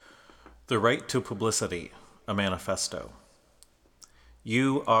The Right to Publicity, a Manifesto.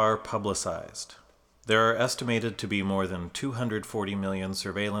 You are publicized. There are estimated to be more than 240 million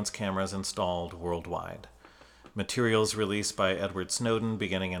surveillance cameras installed worldwide. Materials released by Edward Snowden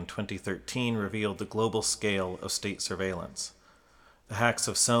beginning in 2013 revealed the global scale of state surveillance. The hacks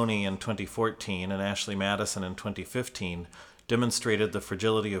of Sony in 2014 and Ashley Madison in 2015 demonstrated the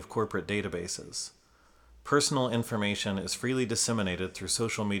fragility of corporate databases. Personal information is freely disseminated through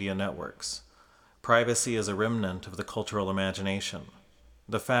social media networks. Privacy is a remnant of the cultural imagination.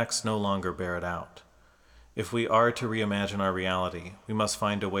 The facts no longer bear it out. If we are to reimagine our reality, we must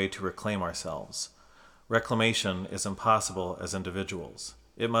find a way to reclaim ourselves. Reclamation is impossible as individuals.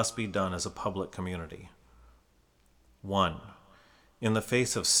 It must be done as a public community. 1. In the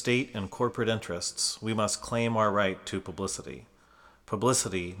face of state and corporate interests, we must claim our right to publicity.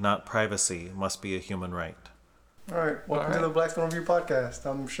 Publicity, not privacy, must be a human right. All right, welcome to the Blackstone Review Podcast.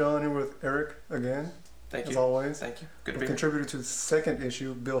 I'm Shaun here with Eric again. Thank you. As always. Thank you. Good to We be here. contributed to the second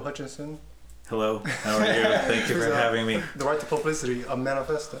issue, Bill Hutchison. Hello, how are you? Thank you for having me. The Right to Publicity, a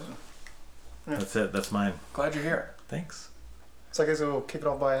Manifesto. Yeah. That's it, that's mine. Glad you're here. Thanks. So I guess we'll kick it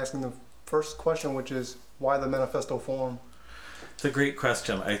off by asking the first question, which is, why the manifesto form? It's a great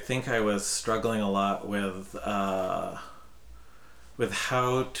question. I think I was struggling a lot with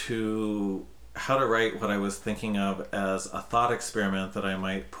how to write what I was thinking of as a thought experiment that I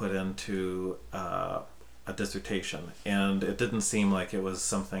might put into a dissertation, and it didn't seem like it was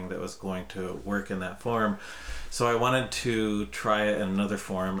something that was going to work in that form. So I wanted to try it in another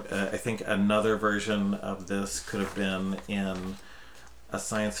form. I think another version of this could have been in a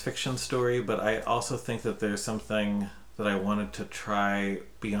science fiction story, but I also think that there's something that I wanted to try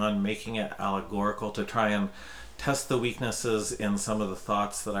beyond making it allegorical, to try and test the weaknesses in some of the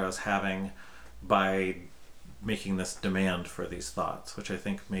thoughts that I was having by making this demand for these thoughts, which I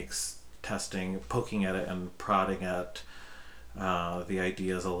think makes testing, poking at it and prodding at the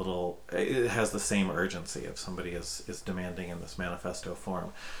ideas a little, it has the same urgency if somebody is demanding in this manifesto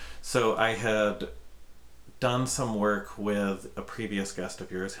form. So I had done some work with a previous guest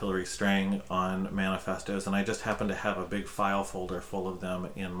of yours, Hilary Strang, on manifestos, and I just happened to have a big file folder full of them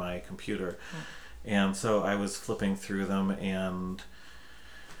in my computer. And so I was flipping through them, and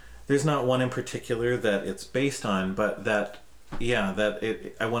there's not one in particular that it's based on, but I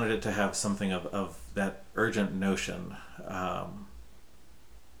wanted it to have something of that urgent notion,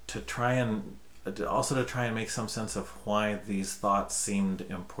 to try and make some sense of why these thoughts seemed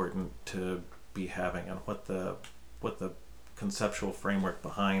important to be having, and what the conceptual framework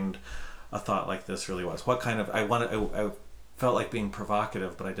behind a thought like this really was. I felt like being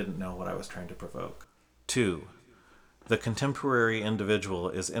provocative, but I didn't know what I was trying to provoke. 2. The contemporary individual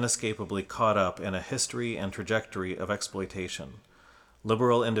is inescapably caught up in a history and trajectory of exploitation.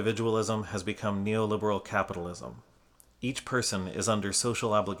 Liberal individualism has become neoliberal capitalism. Each person is under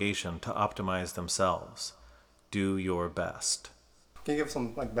social obligation to optimize themselves. Do your best. Can you give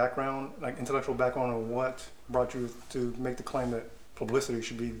some background, intellectual background on what brought you to make the claim that publicity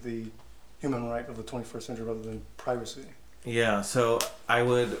should be the human right of the 21st century rather than privacy? Yeah, so I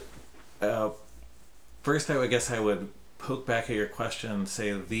would, first I guess I would poke back at your question and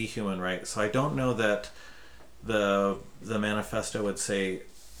say the human right. So I don't know that the manifesto would say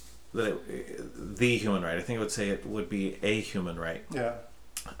that the human right. I think it would say it would be a human right. Yeah.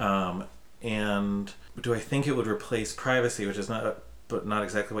 And do I think it would replace privacy, which is not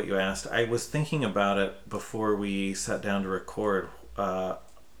exactly what you asked. I was thinking about it before we sat down to record on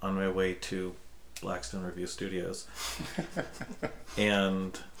my way to Blackstone Review Studios.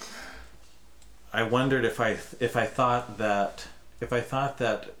 And I wondered if I thought that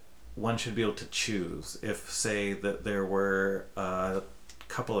one should be able to choose, if say that there were a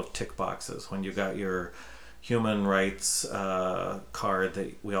couple of tick boxes when you got your human rights card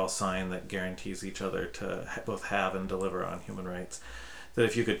that we all sign that guarantees each other to both have and deliver on human rights, that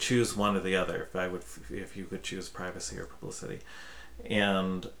if you could choose one or the other, if you could choose privacy or publicity.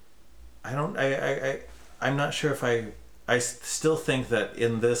 And I'm not sure if I still think that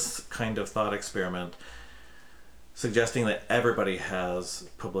in this kind of thought experiment, suggesting that everybody has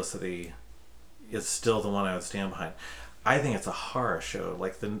publicity is still the one I would stand behind. I think it's a horror show,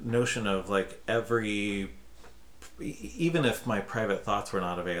 the notion of even if my private thoughts were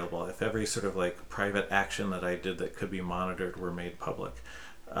not available, if every sort of private action that I did that could be monitored were made public,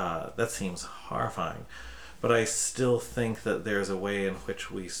 that seems horrifying. But I still think that there's a way in which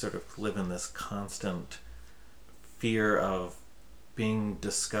we sort of live in this constant fear of being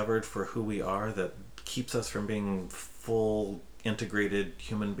discovered for who we are that keeps us from being full integrated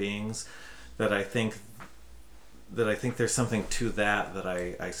human beings, that I think there's something to that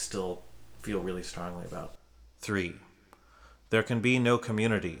I still feel really strongly about. 3. There can be no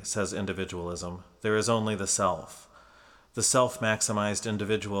community, says individualism. There is only the self. The self-maximized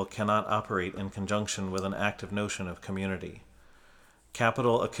individual cannot operate in conjunction with an active notion of community.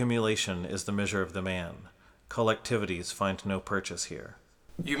 Capital accumulation is the measure of the man. Collectivities find no purchase here.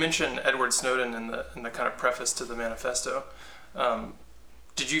 You mentioned Edward Snowden in the kind of preface to the manifesto.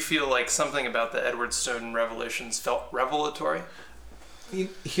 Did you feel like something about the Edward Snowden revelations felt revelatory?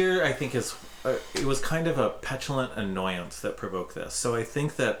 Here, I think it was kind of a petulant annoyance that provoked this. So I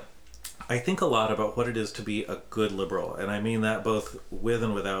think a lot about what it is to be a good liberal, and I mean that both with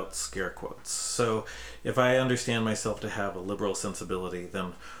and without scare quotes. So if I understand myself to have a liberal sensibility,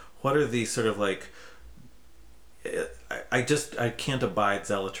 then what are the sort of like, I can't abide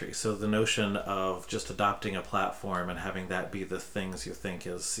zealotry. So the notion of just adopting a platform and having that be the things you think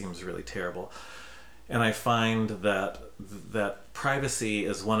seems really terrible. And I find that privacy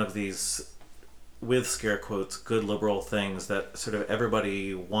is one of these, with scare quotes, good liberal things that sort of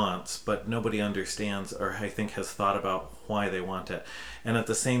everybody wants, but nobody understands or I think has thought about why they want it. And at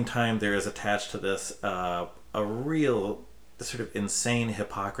the same time, there is attached to this a real sort of insane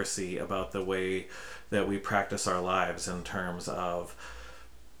hypocrisy about the way that we practice our lives in terms of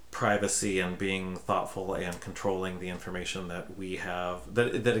privacy and being thoughtful and controlling the information that we have,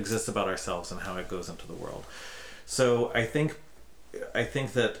 that exists about ourselves and how it goes into the world. So I think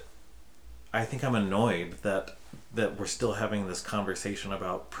I'm annoyed that we're still having this conversation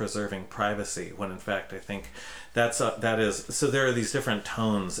about preserving privacy when in fact I think that is so there are these different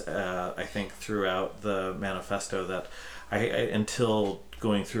tones I think throughout the manifesto that I until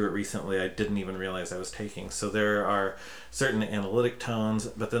going through it recently I didn't even realize I was taking. So there are certain analytic tones,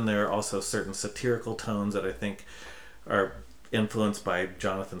 but then there are also certain satirical tones that I think are influenced by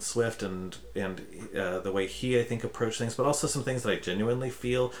Jonathan Swift and the way he, I think, approached things, but also some things that I genuinely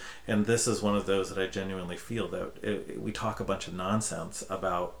feel. And this is one of those that I genuinely feel, that we talk a bunch of nonsense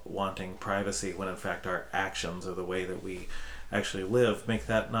about wanting privacy when in fact our actions or the way that we actually live make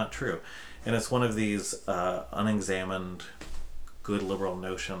that not true. And it's one of these unexamined good liberal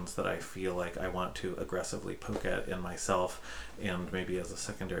notions that I feel like I want to aggressively poke at in myself and maybe as a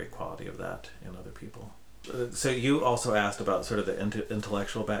secondary quality of that in other people. So you also asked about sort of the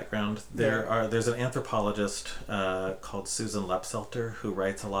intellectual background. There's an anthropologist called Susan Lepselter who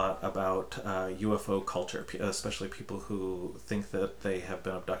writes a lot about UFO culture, especially people who think that they have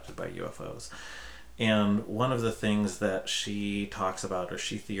been abducted by UFOs. And one of the things that she talks about or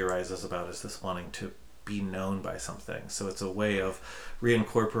she theorizes about is this wanting to be known by something. So it's a way of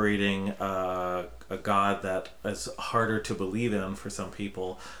reincorporating a God that is harder to believe in for some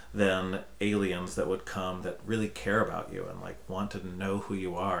people than aliens that would come that really care about you and like want to know who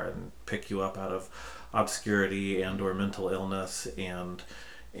you are and pick you up out of obscurity and or mental illness and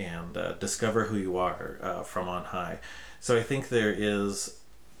discover who you are from on high. So I think there is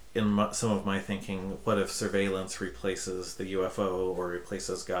in some of my thinking, what if surveillance replaces the UFO or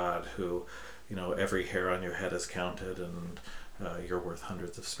replaces God, who, you know, every hair on your head is counted and you're worth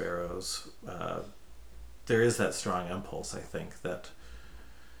hundreds of sparrows. There is that strong impulse, I think, that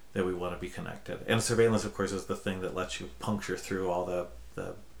we want to be connected. And surveillance, of course, is the thing that lets you puncture through all the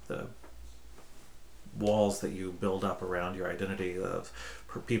walls that you build up around your identity of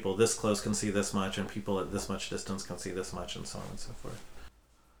people this close can see this much and people at this much distance can see this much and so on and so forth.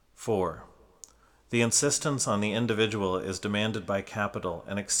 4. The insistence on the individual is demanded by capital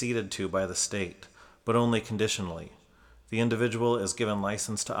and acceded to by the state, but only conditionally. The individual is given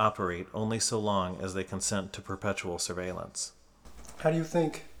license to operate only so long as they consent to perpetual surveillance. How do you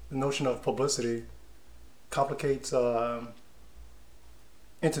think the notion of publicity complicates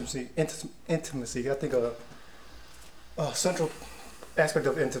intimacy? I think a central aspect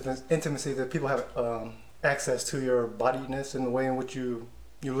of intimacy that people have access to your bodiness and the way in which you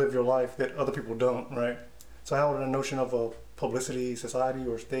live your life that other people don't, right? So how would the notion of a publicity society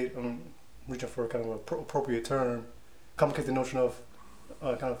or state, I'm reaching for a kind of appropriate term, complicate the notion of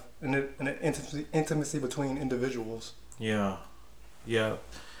kind of an intimacy between individuals? Yeah. Let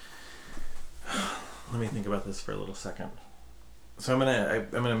me think about this for a little second. So I'm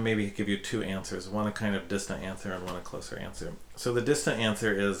gonna maybe give you two answers, one a kind of distant answer and one a closer answer. So the distant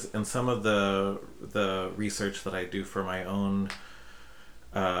answer is, in some of the research that I do for my own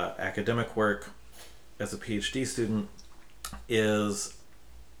academic work as a PhD student,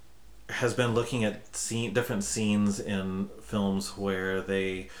 has been looking at different scenes in films where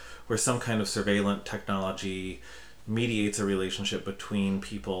some kind of surveillance technology mediates a relationship between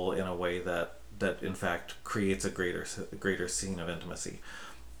people in a way that in fact creates a greater scene of intimacy.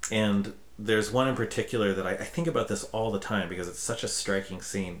 And there's one in particular that I think about this all the time because it's such a striking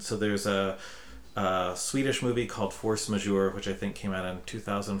scene. So there's a Swedish movie called Force Majeure, which I think came out in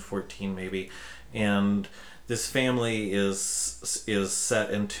 2014 maybe, and this family is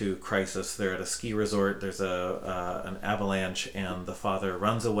set into crisis. They're at a ski resort. There's an avalanche, and the father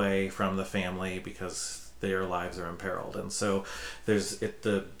runs away from the family because their lives are imperiled. And so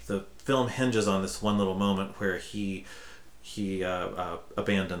the film hinges on this one little moment where he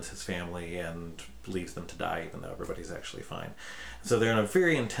abandons his family and leaves them to die, even though everybody's actually fine. So they're in a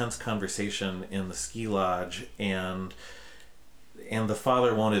very intense conversation in the ski lodge, and the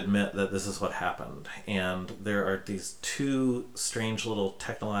father won't admit that this is what happened. And there are these two strange little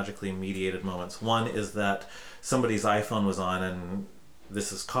technologically mediated moments. One is that somebody's iPhone was on, and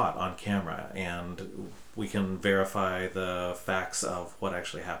this is caught on camera, and we can verify the facts of what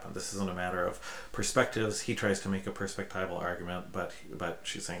actually happened. This isn't a matter of perspectives. He tries to make a perspectival argument, but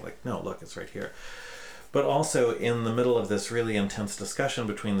she's saying, like, no, look, it's right here. But also in the middle of this really intense discussion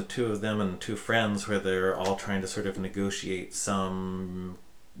between the two of them and two friends, where they're all trying to sort of negotiate some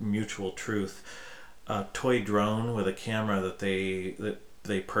mutual truth, a toy drone with a camera that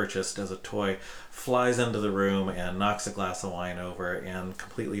they purchased as a toy flies into the room and knocks a glass of wine over and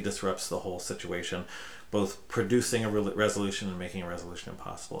completely disrupts the whole situation, both producing a resolution and making a resolution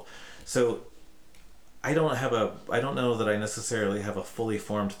impossible. So I don't know that I necessarily have a fully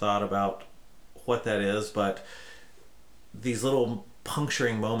formed thought about what that is, but these little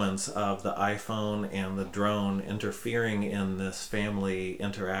puncturing moments of the iPhone and the drone interfering in this family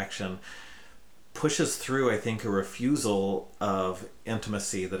interaction pushes through, I think, a refusal of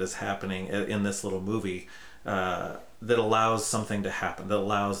intimacy that is happening in this little movie, that allows something to happen, that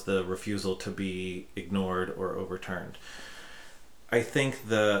allows the refusal to be ignored or overturned. I think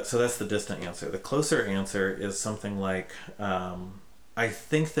so that's the distant answer. The closer answer is something like, I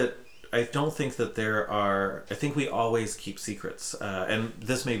don't think that I think we always keep secrets. And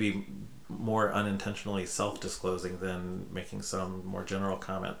this may be more unintentionally self-disclosing than making some more general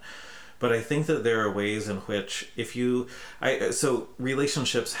comment. But I think that there are ways in which so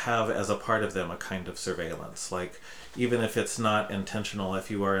relationships have as a part of them a kind of surveillance. Like, even if it's not intentional,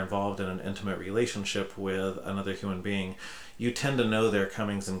 if you are involved in an intimate relationship with another human being, you tend to know their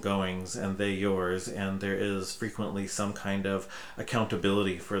comings and goings, and they yours, and there is frequently some kind of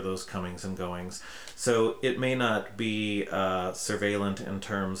accountability for those comings and goings. So it may not be surveillant in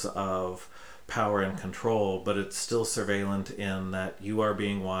terms of power and control, but it's still surveillant in that you are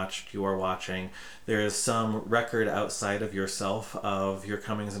being watched, you are watching. There is some record outside of yourself of your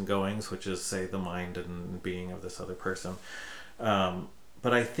comings and goings, which is, say, the mind and being of this other person.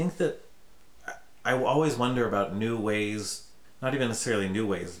 But I think that I always wonder about new ways, not even necessarily new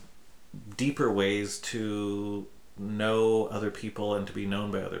ways, deeper ways to know other people and to be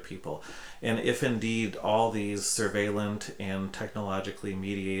known by other people. And if indeed all these surveillant and technologically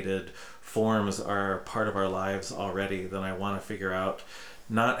mediated forms are part of our lives already, then I want to figure out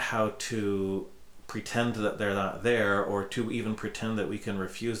not how to pretend that they're not there, or to even pretend that we can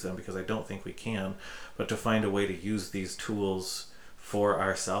refuse them, because I don't think we can, but to find a way to use these tools for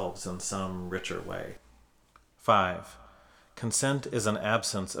ourselves in some richer way. 5. Consent is an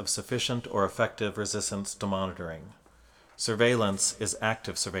absence of sufficient or effective resistance to monitoring. Surveillance is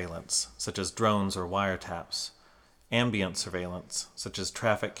active surveillance, such as drones or wiretaps. Ambient surveillance, such as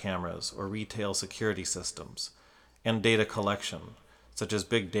traffic cameras or retail security systems. And data collection, such as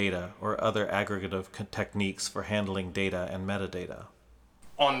big data or other aggregative techniques for handling data and metadata.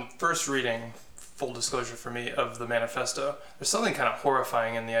 On first reading, full disclosure for me, of the manifesto, there's something kind of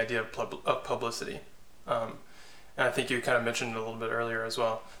horrifying in the idea of publicity. And I think you kind of mentioned it a little bit earlier as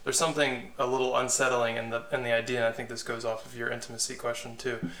well. There's something a little unsettling in the idea, and I think this goes off of your intimacy question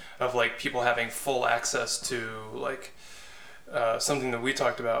too, of like people having full access to like something that we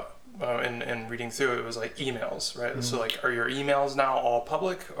talked about in reading through it was like emails, right? Mm-hmm. So like, are your emails now all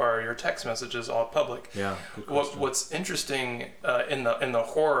public, or are your text messages all public? Yeah. Good question. What's interesting in the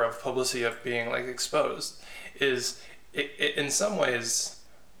horror of publicity, of being like exposed, is it in some ways.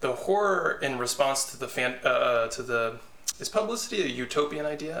 The horror in response to is publicity a utopian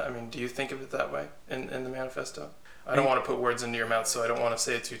idea? I mean, do you think of it that way in the manifesto? I don't want to put words into your mouth, so I don't want to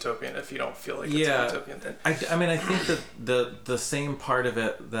say it's utopian if you don't feel like it's a utopian thing. I mean, I think that the same part of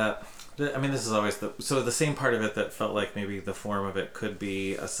it that, I mean, this is always the same part of it that felt like maybe the form of it could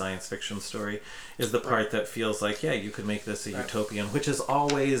be a science fiction story is the part that feels like, yeah, you could make this a utopian, which is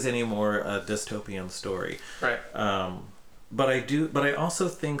always anymore a dystopian story. Right. But I also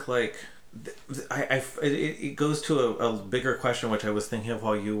think like it goes to a bigger question, which I was thinking of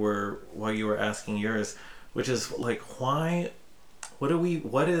while you were asking yours, which is like, why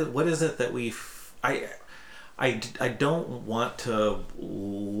what is it that I don't want to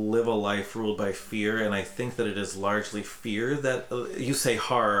live a life ruled by fear, and I think that it is largely fear that you say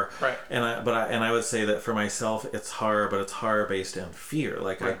horror, right? And I would say that for myself, it's horror, but it's horror based in fear.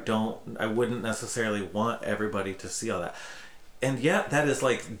 Like Right. I wouldn't necessarily want everybody to see all that, and yet that is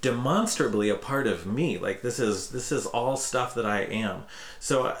like demonstrably a part of me. Like this is all stuff that I am.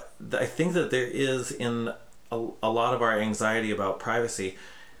 So I think that there is in a lot of our anxiety about privacy,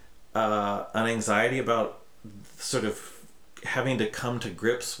 an anxiety about sort of having to come to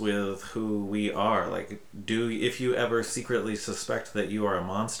grips with who we are. Like, if you ever secretly suspect that you are a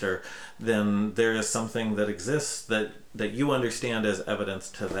monster, then there is something that exists that you understand as evidence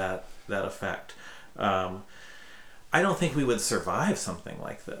to that effect. I don't think we would survive something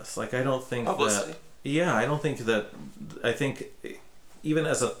like this. Like, I don't think Publicity. I don't think that, I think even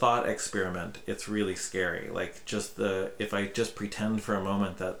as a thought experiment, it's really scary. Like, if I just pretend for a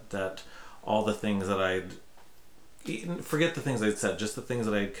moment that all the things that forget the things I'd said, just the things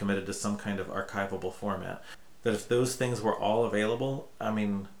that I'd committed to some kind of archivable format, that if those things were all available, I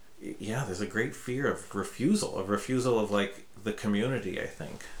mean, yeah, there's a great fear of refusal of like the community, I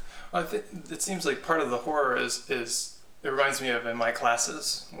think. I think it seems like part of the horror is it reminds me of in my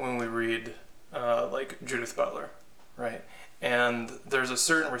classes when we read like Judith Butler, right? And there's a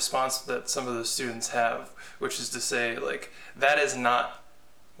certain response that some of the students have, which is to say, like, that is not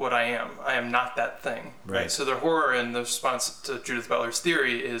what I am. I am not that thing. Right. So the horror in the response to Judith Butler's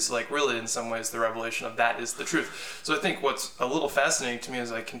theory is like really in some ways the revelation of that is the truth. So I think what's a little fascinating to me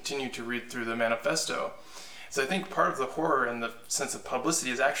as I continue to read through the manifesto is I think part of the horror in the sense of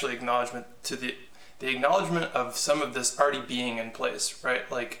publicity is actually acknowledgement to the acknowledgement of some of this already being in place, right?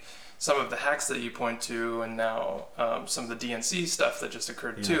 Like some of the hacks that you point to, and now some of the DNC stuff that just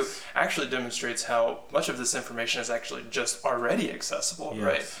occurred too, actually demonstrates how much of this information is actually just already accessible,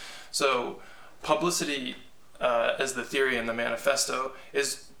 right? So publicity, as the theory in the manifesto,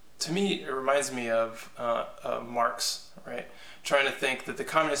 is, to me, it reminds me of Marx, right? Trying to think that the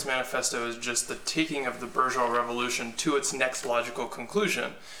Communist Manifesto is just the taking of the bourgeois revolution to its next logical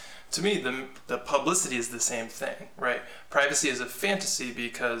conclusion. To me, the publicity is the same thing, right? Privacy is a fantasy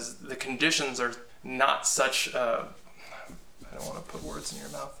because the conditions are not such. I don't want to put words in your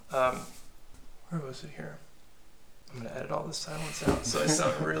mouth. Where was it here? I'm going to edit all this silence out so I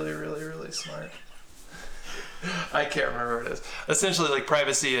sound really, really, really smart. I can't remember what it is. Essentially, like,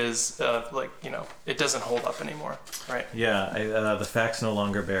 privacy is like, it doesn't hold up anymore, right? Yeah, the facts no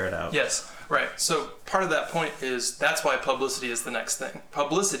longer bear it out. Yes. Right. So part of that point is that's why publicity is the next thing.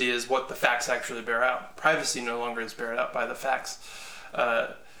 Publicity is what the facts actually bear out. Privacy no longer is bared out by the facts.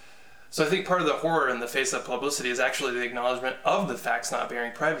 So I think part of the horror in the face of publicity is actually the acknowledgement of the facts not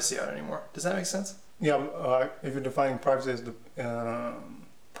bearing privacy out anymore. Does that make sense? Yeah. If you're defining privacy as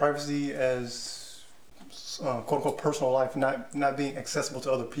privacy as quote unquote personal life not being accessible to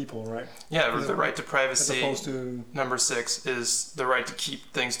other people, right? Yeah. The right to privacy. As opposed to number 6 is the right to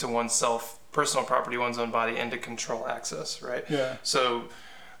keep things to oneself, personal property, one's own body, and to control access, right? Yeah. So,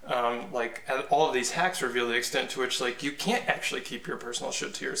 like, all of these hacks reveal the extent to which, like, you can't actually keep your personal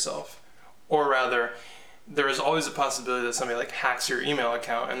shit to yourself. Or rather, there is always a possibility that somebody, like, hacks your email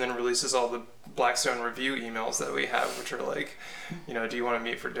account and then releases all the Blackstone review emails that we have, which are like, do you want to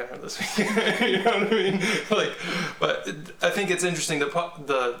meet for dinner this week? You know what I mean? Like, but I think it's interesting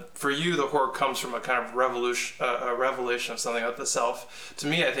that for you, the horror comes from a kind of revelation of something about the self. To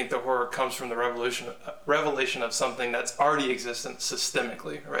me, I think the horror comes from the revelation of something that's already existent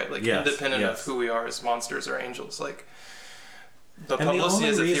systemically, right? Like, independent of who we are as monsters or angels. Like, the publicity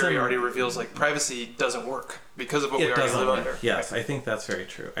as a theory already reveals, like, privacy doesn't work because of what we already live under. Yes, I think that's very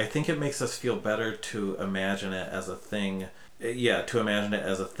true. I think it makes us feel better to imagine it as a thing. Yeah, to imagine it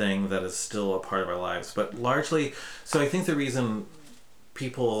as a thing that is still a part of our lives. But largely, so I think the reason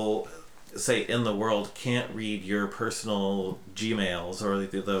people, say, in the world can't read your personal Gmails or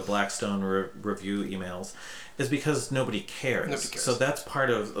the Blackstone review emails is because nobody cares. Nobody cares. So that's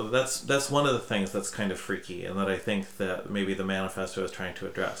that's one of the things that's kind of freaky, and that I think that maybe the manifesto is trying to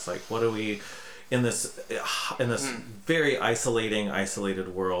address. Like, what do we, in this very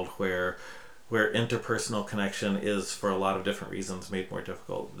isolated world where interpersonal connection is, for a lot of different reasons, made more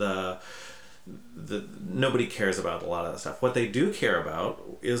difficult. Nobody cares about a lot of that stuff. What they do care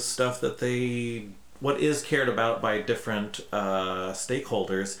about is stuff what is cared about by different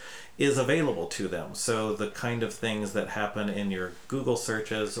stakeholders is available to them. So the kind of things that happen in your Google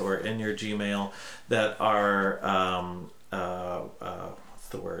searches or in your Gmail that are what's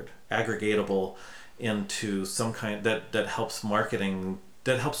the word, aggregatable into some kind that helps marketing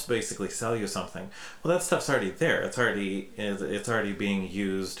that helps basically sell you something. Well, that stuff's already there. It's already being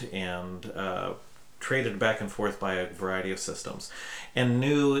used and traded back and forth by a variety of systems. And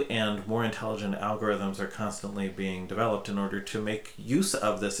new and more intelligent algorithms are constantly being developed in order to make use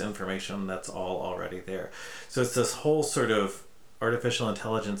of this information that's all already there. So it's this whole sort of artificial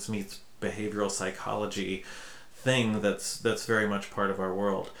intelligence meets behavioral psychology thing that's very much part of our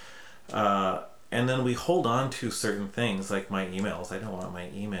world. And then we hold on to certain things like my emails. I don't want my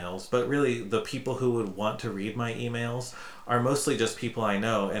emails, but really the people who would want to read my emails are mostly just people I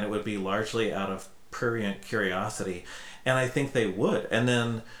know, and it would be largely out of prurient curiosity. And I think they would. And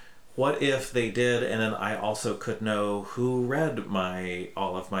then what if they did, and then I also could know who read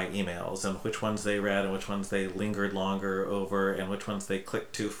all of my emails, and which ones they read, and which ones they lingered longer over, and which ones they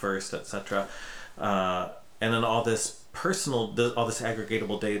clicked to first, etc. And then all this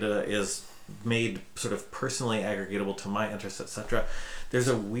aggregatable data is made sort of personally aggregatable to my interests, etc. There's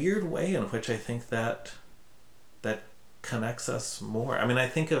a weird way in which I think that connects us more. I mean,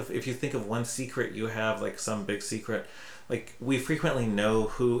 if you think of one secret you have, like some big secret, like we frequently know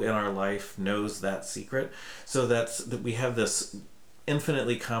who in our life knows that secret. So that we have this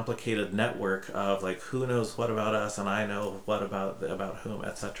infinitely complicated network of like who knows what about us, and I know what about whom,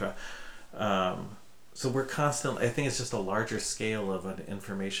 etc. So we're constantly, I think it's just a larger scale of an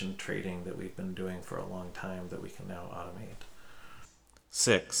information trading that we've been doing for a long time that we can now automate.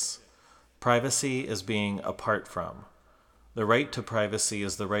 6. Privacy is being apart from. The right to privacy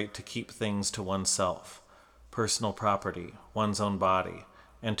is the right to keep things to oneself, personal property, one's own body,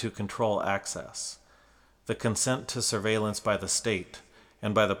 and to control access. The consent to surveillance by the state,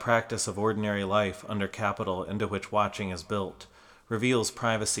 and by the practice of ordinary life under capital into which watching is built, reveals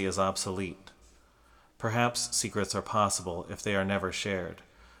privacy as obsolete. Perhaps secrets are possible if they are never shared,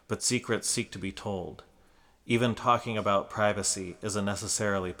 but secrets seek to be told. Even talking about privacy is a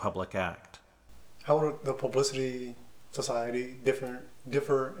necessarily public act. How would the publicity society differ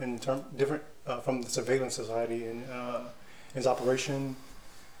from the surveillance society in its operation?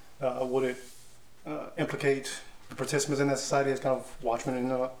 Would it implicate the participants in that society as kind of watchmen in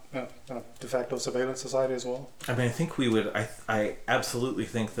kind of de facto surveillance society as well? I mean, I think we would. I absolutely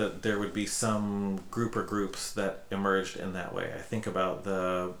think that there would be some group or groups that emerged in that way. I think about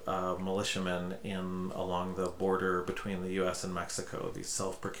the militiamen along the border between the U.S. and Mexico, these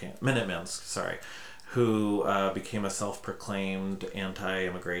Minutemen, who became a self-proclaimed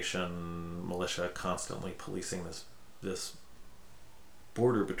anti-immigration militia, constantly policing this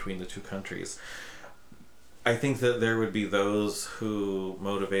border between the two countries. I think that there would be those who,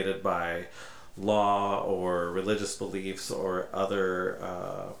 motivated by law or religious beliefs or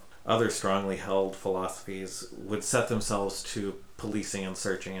other strongly held philosophies, would set themselves to policing and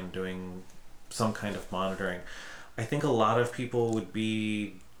searching and doing some kind of monitoring. I think a lot of people would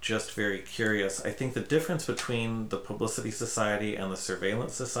be just very curious. I think the difference between the publicity society and the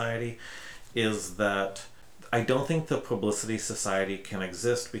surveillance society is that I don't think the publicity society can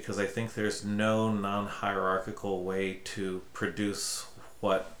exist because I think there's no non-hierarchical way to produce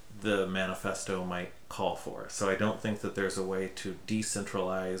what the manifesto might call for. So I don't think that there's a way to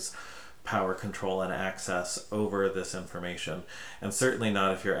decentralize power, control, and access over this information. And certainly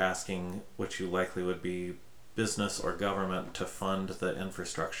not if you're asking what you likely would be business or government to fund the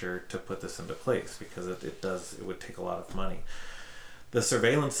infrastructure to put this into place, because it would take a lot of money. The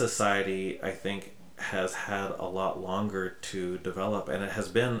surveillance society, I think, has had a lot longer to develop, and it has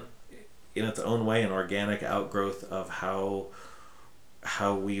been in its own way an organic outgrowth of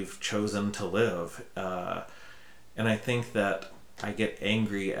how we've chosen to live. And I think that I get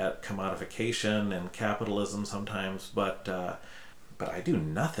angry at commodification and capitalism sometimes, but I do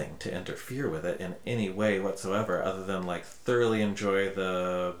nothing to interfere with it in any way whatsoever, other than like thoroughly enjoy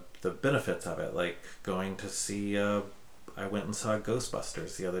the benefits of it. Like going to see I went and saw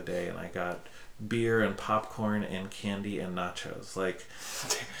Ghostbusters the other day, and I got beer and popcorn and candy and nachos. Like,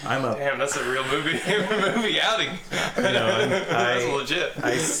 damn, that's a real movie outing. That's legit.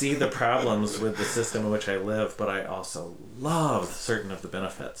 I see the problems with the system in which I live, but I also love certain of the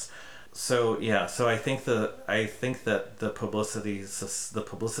benefits. So yeah, so I think that the publicity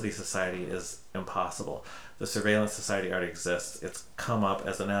society is impossible. The surveillance society already exists. It's come up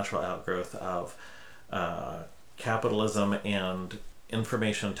as a natural outgrowth of capitalism and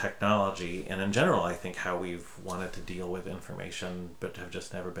information technology, and in general, I think how we've wanted to deal with information but have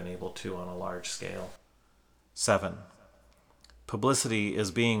just never been able to on a large scale. 7. Publicity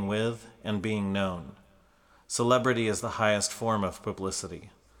is being with and being known. Celebrity is the highest form of publicity.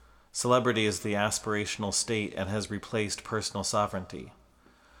 Celebrity is the aspirational state and has replaced personal sovereignty.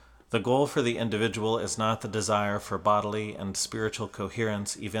 The goal for the individual is not the desire for bodily and spiritual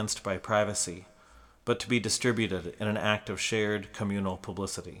coherence evinced by privacy, but to be distributed in an act of shared communal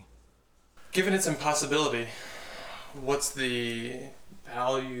publicity. Given its impossibility, what's the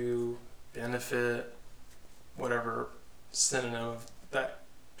value, benefit, whatever synonym of that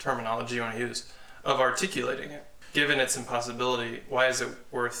terminology you want to use, of articulating it? Given its impossibility, why is it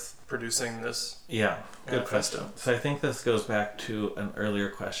worth producing this? Yeah, good manifesto? question. So I think this goes back to an earlier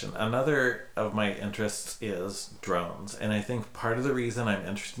question. Another of my interests is drones. And I think part of the reason I'm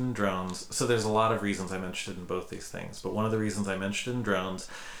interested in drones, so there's a lot of reasons I'm interested in both these things, but one of the reasons I'm interested in drones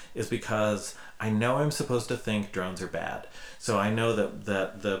is because I know I'm supposed to think drones are bad. So I know that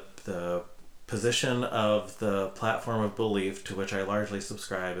the position of the platform of belief to which I largely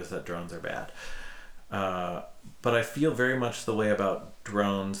subscribe is that drones are bad. But I feel very much the way about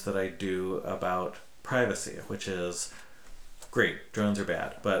drones that I do about privacy, which is, great, drones are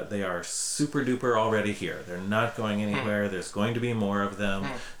bad, but they are super duper already here. They're not going anywhere. There's going to be more of them.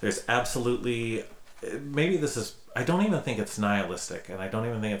 There's absolutely, maybe this is, I don't even think it's nihilistic, and I don't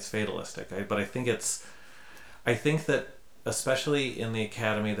even think it's fatalistic, but I think that especially in the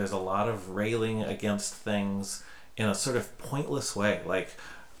academy, there's a lot of railing against things in a sort of pointless way. Like,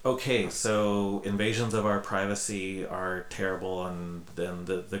 okay, so invasions of our privacy are terrible, and then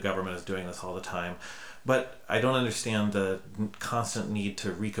the government is doing this all the time. But I don't understand the constant need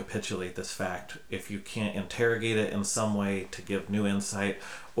to recapitulate this fact if you can't interrogate it in some way to give new insight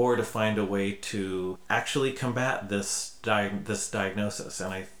or to find a way to actually combat this diagnosis.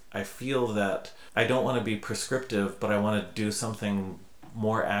 And I feel that I don't want to be prescriptive, but I want to do something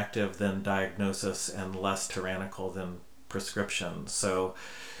more active than diagnosis and less tyrannical than prescription. So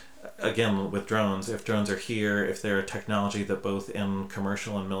again, with drones, if drones are here, if they're a technology that both in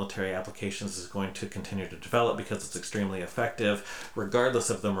commercial and military applications is going to continue to develop because it's extremely effective,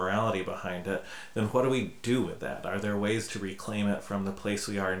 regardless of the morality behind it, then what do we do with that? Are there ways to reclaim it from the place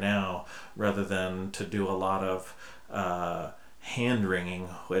we are now rather than to do a lot of hand-wringing,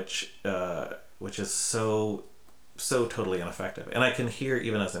 which is so totally ineffective? And I can hear,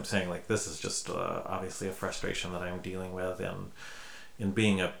 even as I'm saying, like, this is just obviously a frustration that I'm dealing with in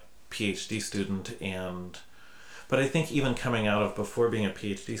being a PhD student, but I think even coming out of, before being a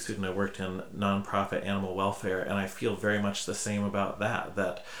PhD student, I worked in nonprofit animal welfare, and I feel very much the same about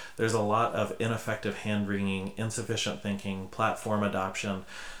that there's a lot of ineffective hand-wringing, insufficient thinking, platform adoption,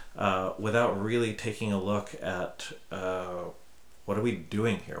 without really taking a look at what are we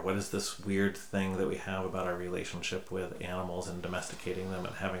doing here? What is this weird thing that we have about our relationship with animals and domesticating them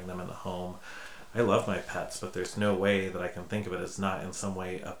and having them in the home? I love my pets, but there's no way that I can think of it as not in some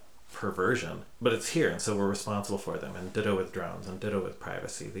way a perversion. But it's here, and so we're responsible for them, and ditto with drones, and ditto with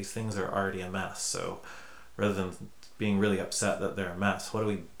privacy. These things are already a mess, so rather than being really upset that they're a mess, what do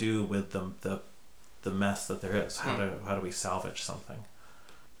we do with the mess that there is? How do we salvage something?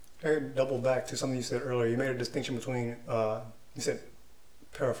 I double back to something you said earlier. You made a distinction between, you said,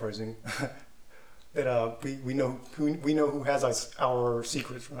 paraphrasing, that we know who has our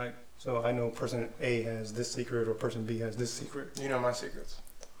secrets, right? So I know person A has this secret, or person B has this secret. You know my secrets.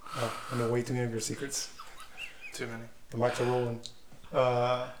 I know way too many of your secrets. Too many. The mics are rolling.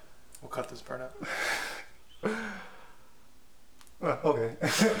 We'll cut this part out. Okay.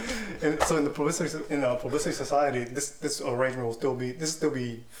 And so in the publicity society, this arrangement will still be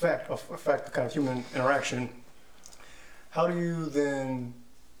a fact kind of human interaction. How does the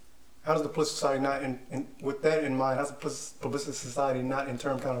publicity society not, with that in mind, how does the publicity society not in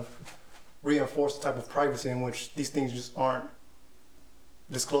turn kind of reinforce the type of privacy in which these things just aren't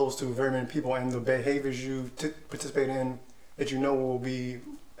disclosed to very many people, and the behaviors you participate in that you know will be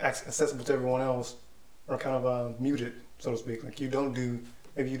accessible to everyone else are kind of muted, so to speak? Like, you don't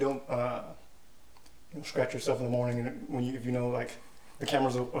scratch yourself in the morning, and if you know, like, the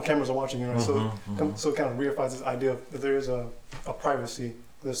cameras are watching you, right? So it kind of reifies this idea that there is a privacy.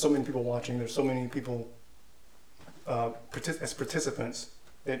 There's so many people watching. There's so many people as participants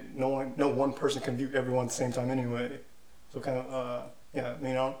that no one person can view everyone at the same time anyway. So kind of I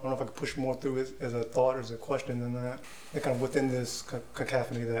mean, I don't know if I could push more through it as a thought or as a question than that. And kind of within this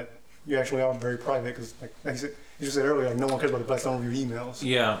cacophony that you actually are very private, because like you said earlier, like, no one cares about the Blackstone Review emails.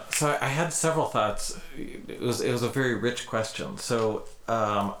 Yeah, so I had several thoughts. It was a very rich question. So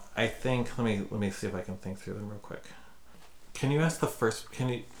I think let me see if I can think through them real quick. Can you ask the first? Can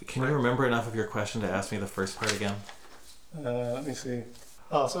you remember enough of your question to ask me the first part again? Let me see.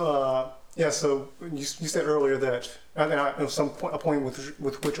 So you said earlier that, and a point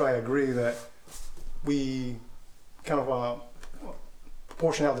with which I agree, that we kind of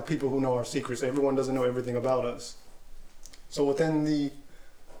portion out the people who know our secrets. Everyone doesn't know everything about us. So within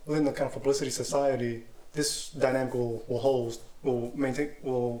within the kind of publicity society, this dynamic will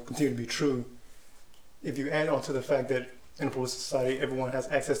continue to be true. If you add on to the fact that in a publicity society, everyone has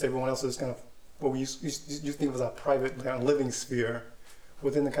access to everyone else's kind of what we you think of as our private kind of living sphere,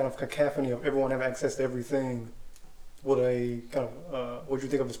 within the kind of cacophony of everyone having access to everything, would a kind of what you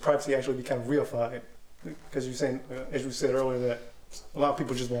think of as privacy actually be kind of reified? Because you're saying, as you said earlier, that a lot of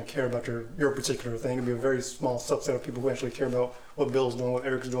people just won't care about your particular thing. It'll be a very small subset of people who actually care about what Bill's doing, what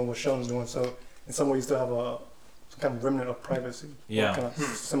Eric's doing, what Shaun's doing. So in some ways, you still have some kind of remnant of privacy, Yeah. or kind of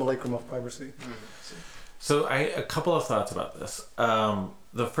simulacrum of privacy. So a couple of thoughts about this.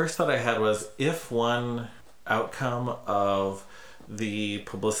 The first thought I had was, if one outcome of the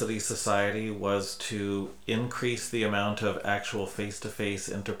publicity society was to increase the amount of actual face-to-face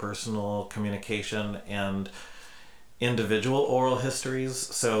interpersonal communication and individual oral histories.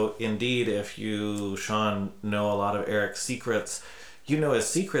 So indeed, if you, Shaun, know a lot of Eric's secrets, you know his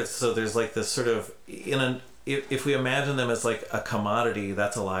secrets, so there's like this sort of, if we imagine them as like a commodity,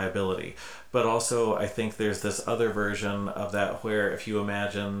 that's a liability. But also, I think there's this other version of that where if you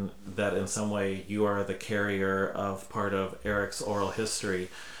imagine that in some way you are the carrier of part of Eric's oral history,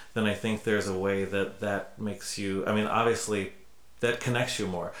 then I think there's a way that makes you, I mean, obviously, that connects you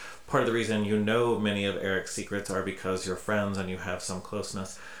more. Part of the reason you know many of Eric's secrets are because you're friends and you have some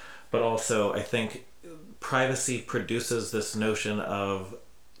closeness. But also, I think privacy produces this notion of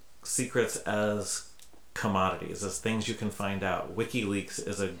secrets as commodities, as things you can find out. WikiLeaks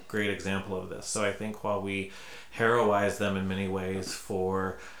is a great example of this. So I think while we heroize them in many ways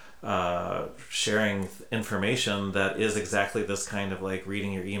for sharing information that is exactly this kind of like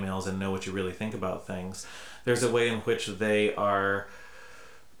reading your emails and know what you really think about things, there's a way in which they are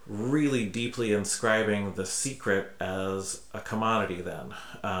really deeply inscribing the secret as a commodity then.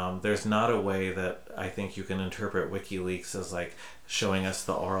 There's not a way that I think you can interpret WikiLeaks as like showing us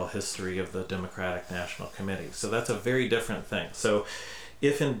the oral history of the Democratic National Committee. So that's a very different thing. So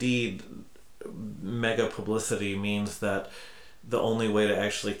if indeed mega publicity means that the only way to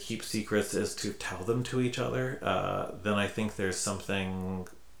actually keep secrets is to tell them to each other, then I think there's something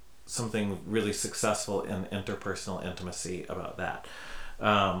really successful in interpersonal intimacy about that.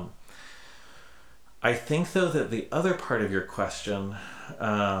 I think, though, that the other part of your question,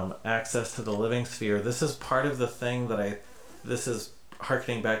 access to the living sphere, this is part of the thing that this is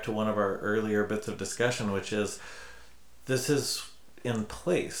hearkening back to one of our earlier bits of discussion, which is this is in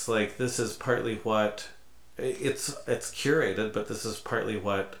place. Like, this is partly what, it's curated, but this is partly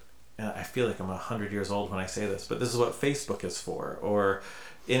what, I feel like I'm 100 years old when I say this, but this is what Facebook is for, or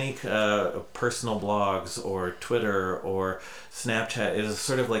any personal blogs or Twitter or Snapchat. It is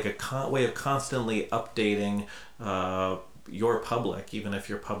sort of like a way of constantly updating your public, even if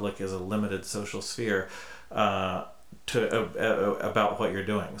your public is a limited social sphere, about what you're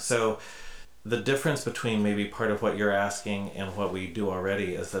doing. So the difference between maybe part of what you're asking and what we do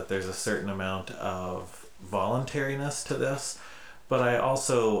already is that there's a certain amount of voluntariness to this, but I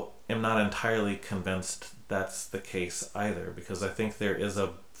also am not entirely convinced that's the case either, because I think there is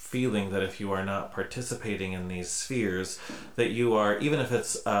a feeling that if you are not participating in these spheres, that you are, even if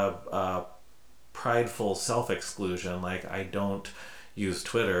it's a prideful self-exclusion, like I don't use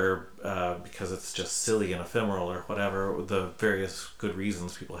Twitter because it's just silly and ephemeral or whatever, the various good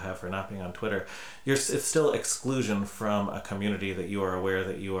reasons people have for not being on Twitter, it's still exclusion from a community that you are aware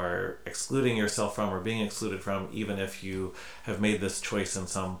that you are excluding yourself from or being excluded from, even if you have made this choice in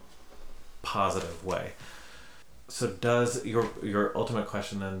some positive way. So does your ultimate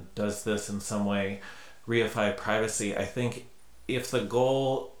question then, does this in some way reify privacy? I think if the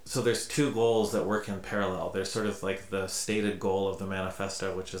goal, so there's two goals that work in parallel. There's sort of like the stated goal of the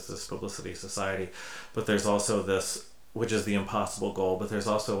manifesto, which is this publicity society, but there's also this, which is the impossible goal, but there's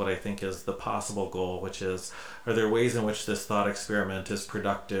also what I think is the possible goal, which is, are there ways in which this thought experiment is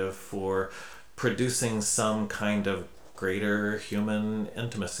productive for producing some kind of greater human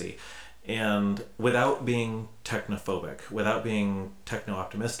intimacy? And without being technophobic, without being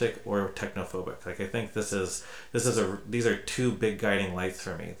techno-optimistic or technophobic. Like, I think these are two big guiding lights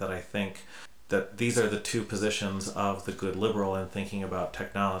for me, that I think that these are the two positions of the good liberal in thinking about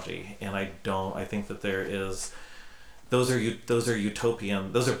technology. And I think that those are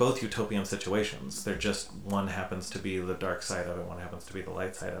utopian, those are both utopian situations. They're just, one happens to be the dark side of it, one happens to be the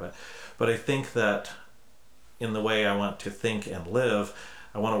light side of it. But I think that in the way I want to think and live,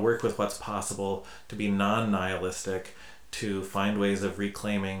 I want to work with what's possible, to be non-nihilistic, to find ways of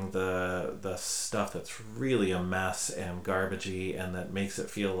reclaiming the stuff that's really a mess and garbagey and that makes it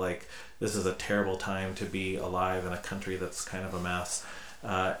feel like this is a terrible time to be alive in a country that's kind of a mess,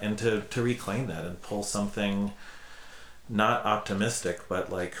 and to reclaim that and pull something not optimistic, but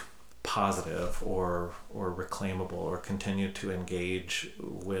like positive or reclaimable, or continue to engage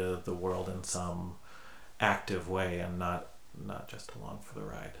with the world in some active way, and not just along for the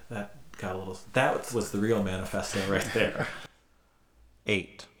ride. That was the real manifesto right there.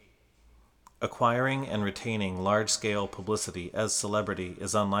 8. Acquiring and retaining large-scale publicity as celebrity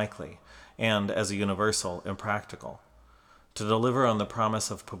is unlikely, and as a universal, impractical. To deliver on the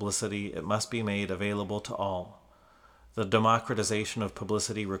promise of publicity, it must be made available to all. The democratization of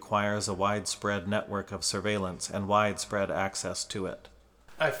publicity requires a widespread network of surveillance and widespread access to it.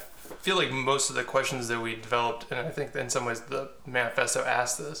 I feel like most of the questions that we developed, and I think in some ways the manifesto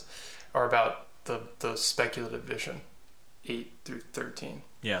asked this, are about the speculative vision, 8 through 13.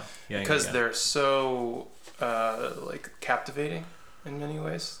 Because they're so captivating in many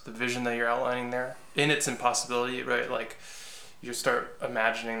ways. The vision that you're outlining there, in its impossibility, right? Like, you start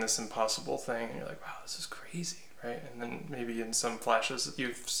imagining this impossible thing, and you're like, wow, this is crazy, right? And then maybe in some flashes,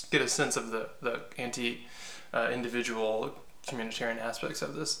 you get a sense of the anti-individual communitarian aspects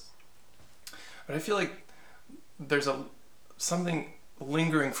of this. But I feel like there's something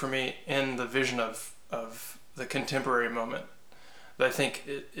lingering for me in the vision of the contemporary moment that I think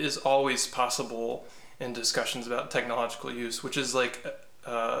is always possible in discussions about technological use, which is like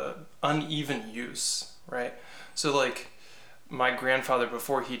uneven use, right? So like, my grandfather,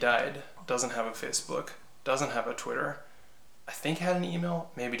 before he died, doesn't have a Facebook, doesn't have a Twitter, I think had an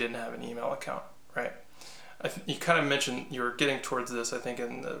email, maybe didn't have an email account, right? You kind of mentioned you were getting towards this, I think,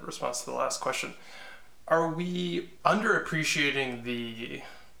 in the response to the last question. Are we underappreciating the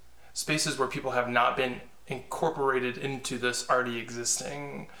spaces where people have not been incorporated into this already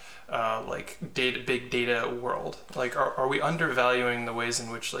existing big data world? Like, are we undervaluing the ways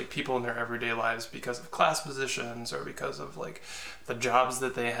in which like people in their everyday lives, because of class positions or because of like the jobs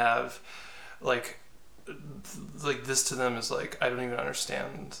that they have, like this to them is like, I don't even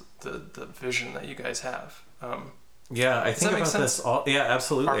understand the vision that you guys have. I think about this all. Yeah,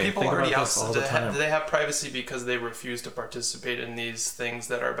 absolutely. Are people already out? Do they have privacy because they refuse to participate in these things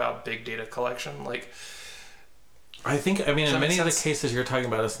that are about big data collection? Like, I mean, in many of the cases you're talking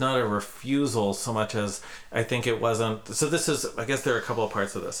about, it's not a refusal so much as I think it wasn't. So this is, I guess there are a couple of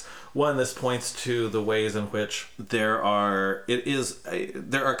parts of this. One, this points to the ways in which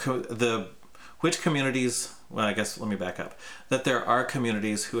which communities, well, I guess let me back up, that there are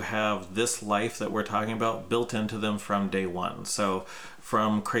communities who have this life that we're talking about built into them from day one. So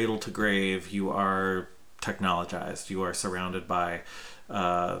from cradle to grave, you are technologized. You are surrounded by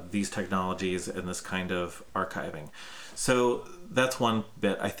these technologies and this kind of archiving. So that's one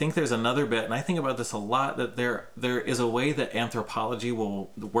bit. I think there's another bit, and I think about this a lot, that there is a way that anthropology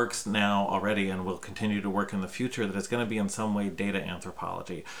works now already and will continue to work in the future, that it's going to be in some way data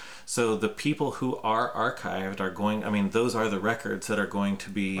anthropology. So the people who are archived are going, I mean, those are the records that are going to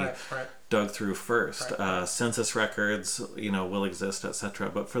be dug through first. Census records, will exist, etc.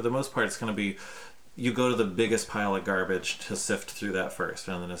 But for the most part, it's going to be, you go to the biggest pile of garbage to sift through that first,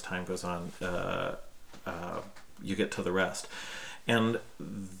 and then as time goes on, you get to the rest. And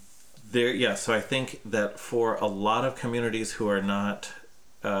so I think that for a lot of communities who are not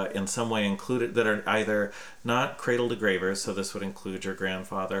in some way included, that are either not cradle to gravers, so this would include your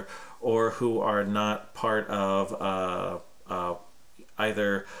grandfather, or who are not part of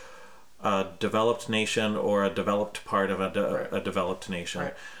either a developed nation or a developed part of a developed nation,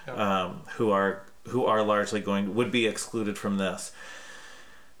 who are largely would be excluded from this.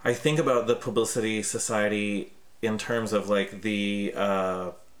 I think about the publicity society in terms of like the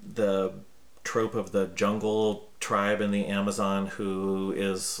trope of the jungle tribe in the Amazon, who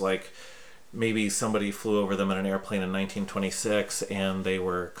is like, maybe somebody flew over them in an airplane in 1926 and they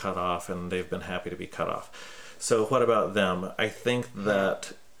were cut off and they've been happy to be cut off. So what about them? I think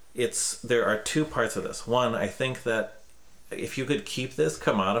that there are two parts of this. One, I think that if you could keep this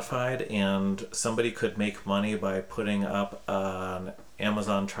commodified and somebody could make money by putting up an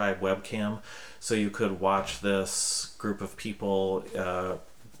Amazon tribe webcam, so you could watch this group of people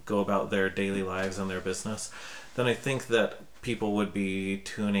go about their daily lives and their business, then I think that people would be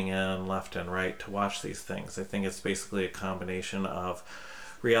tuning in left and right to watch these things. I think it's basically a combination of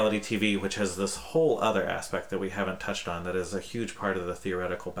reality TV, which has this whole other aspect that we haven't touched on, that is a huge part of the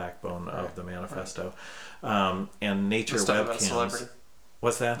theoretical backbone of the manifesto. And nature webcams.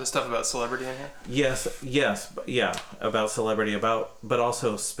 What's that? The stuff about celebrity in here? Yes, about celebrity, but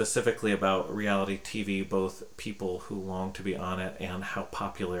also specifically about reality TV, both people who long to be on it and how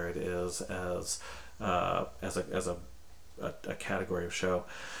popular it is as a category of show.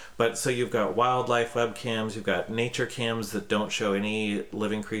 But so you've got wildlife webcams, you've got nature cams that don't show any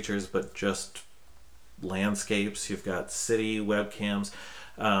living creatures but just landscapes, you've got city webcams.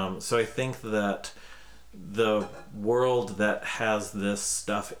 So I think that the world that has this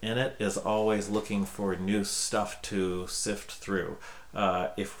stuff in it is always looking for new stuff to sift through.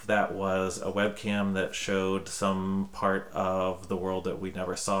 If that was a webcam that showed some part of the world that we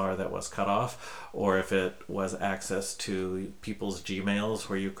never saw or that was cut off, or if it was access to people's Gmails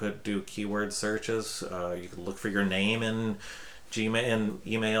where you could do keyword searches, you could look for your name in Gmail and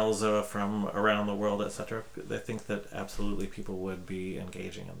emails from around the world, etc. I think that absolutely people would be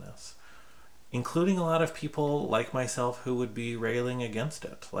engaging in this, including a lot of people like myself who would be railing against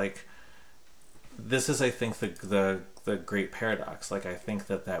it. Like, this is, I think, the great paradox. Like, I think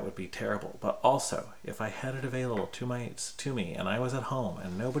that would be terrible, but also if I had it available to me and I was at home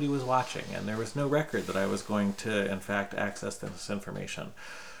and nobody was watching and there was no record that I was going to in fact access this information,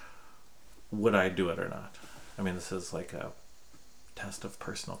 would I do it or not? I mean, this is like a test of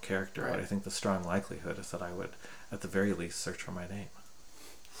personal character, right. But I think the strong likelihood is that I would at the very least search for my name.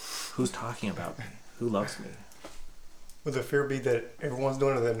 Who's talking about me? Who loves me? Would the fear be that everyone's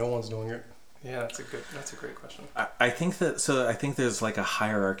doing it or that no one's doing it? Yeah, that's a great question. I think there's like a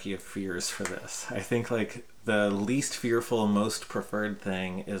hierarchy of fears for this. I think like the least fearful, most preferred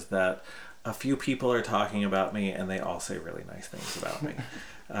thing is that a few people are talking about me and they all say really nice things about me.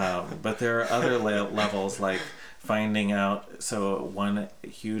 But there are other levels, like finding out. So one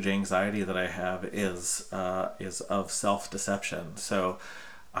huge anxiety that I have is of self-deception. So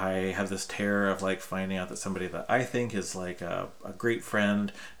I have this terror of like finding out that somebody that I think is like a great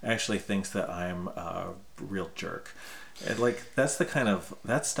friend actually thinks that I'm a real jerk. And like that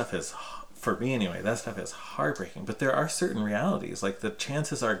stuff is, for me anyway, that stuff is heartbreaking. But there are certain realities, like the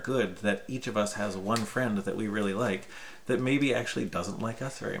chances are good that each of us has one friend that we really like that maybe actually doesn't like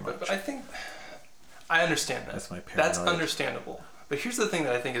us very much. But I think I understand that. That's my paranoia. That's understandable. But here's the thing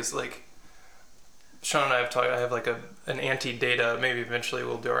that I think is like, Shaun and I have talked, I have like an anti-data, maybe eventually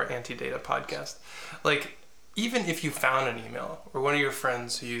we'll do our anti-data podcast. Like, even if you found an email or one of your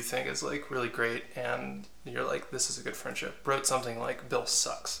friends who you think is like really great and you're like, this is a good friendship, wrote something like Bill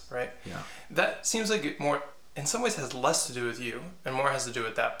sucks, right? Yeah. That seems like it more, in some ways has less to do with you and more has to do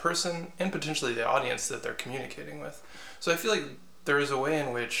with that person and potentially the audience that they're communicating with. So I feel like there is a way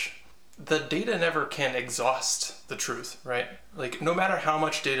in which the data never can exhaust the truth, right? Like, no matter how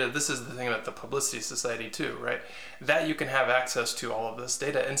much data, this is the thing about the Publicity Society too, right? That you can have access to all of this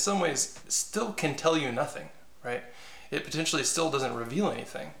data, in some ways, still can tell you nothing, right? It potentially still doesn't reveal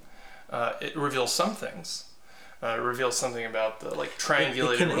anything. It reveals some things. It reveals something about the like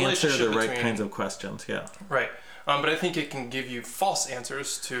triangulated relationship between... It can answer the right kinds of questions, yeah. Right. But I think it can give you false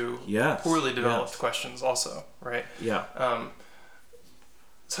answers to poorly developed questions also, right? Yeah.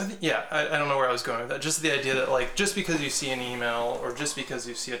 So I think, I don't know where I was going with that. Just the idea that like, just because you see an email or just because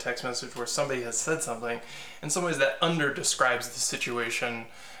you see a text message where somebody has said something, in some ways that under-describes the situation.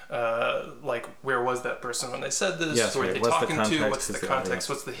 Like, where was that person when they said this? Yes, who are right. they What's talking the to? What's the context?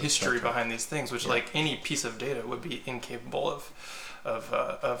 Yeah. What's the history behind these things? Which like any piece of data would be incapable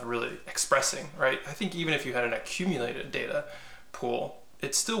of really expressing, right? I think even if you had an accumulated data pool,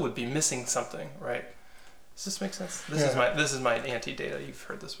 it still would be missing something, right? Does this make sense? This is my anti-data. You've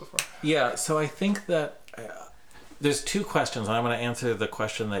heard this before. Yeah. So I think that there's two questions, and I'm going to answer the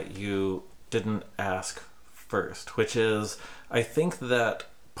question that you didn't ask first, which is I think that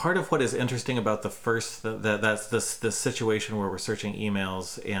part of what is interesting about the first that's this situation where we're searching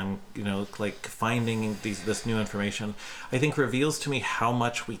emails and like finding this new information, I think reveals to me how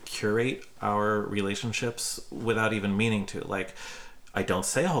much we curate our relationships without even meaning to. Like, I don't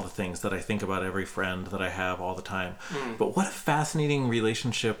say all the things that I think about every friend that I have all the time. But what a fascinating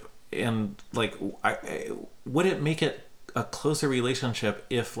relationship, and like, would it make it a closer relationship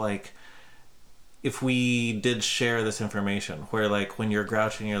if we did share this information where like when you're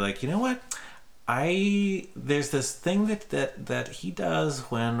grouching, you're like, you know what? There's this thing that he does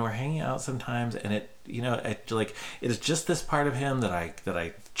when we're hanging out sometimes, and it is just this part of him that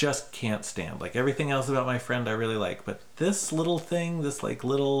I just can't stand. Like, everything else about my friend I really like, but this little thing, this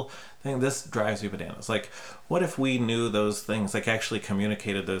drives me bananas. Like, what if we knew those things, like actually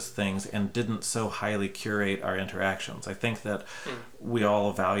communicated those things and didn't so highly curate our interactions? I think that we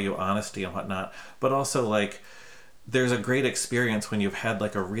all value honesty and whatnot, but also like, there's a great experience when you've had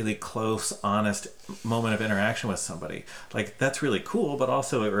like a really close, honest moment of interaction with somebody. Like, that's really cool, but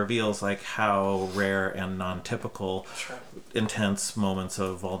also it reveals like how rare and non-typical intense moments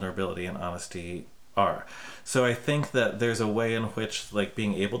of vulnerability and honesty are. So I think that there's a way in which like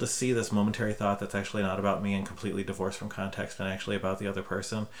being able to see this momentary thought that's actually not about me and completely divorced from context and actually about the other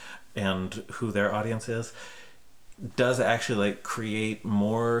person and who their audience is does actually like create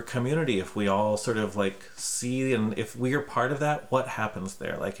more community if we all sort of like see, and if we are part of that, what happens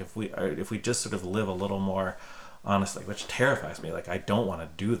there? Like if we just sort of live a little more honestly, which terrifies me. Like I don't want to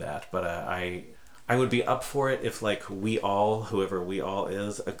do that, but I would be up for it if like we all, whoever we all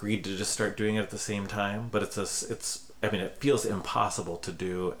is, agreed to just start doing it at the same time. But I mean, it feels impossible to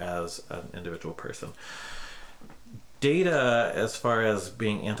do as an individual person. Data, as far as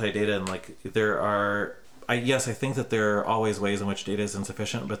being anti-data, and like yes, I think that there are always ways in which data is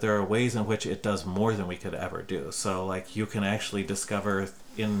insufficient, but there are ways in which it does more than we could ever do. So like you can actually discover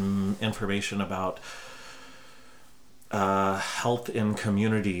information about health in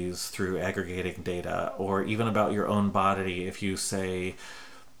communities through aggregating data, or even about your own body. If you say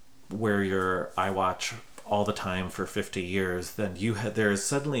wear your iWatch all the time for 50 years, then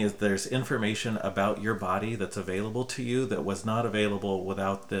there's information about your body that's available to you that was not available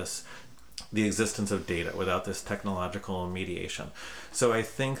without the existence of data, without this technological mediation. So I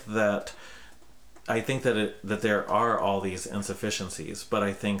think that there are all these insufficiencies, but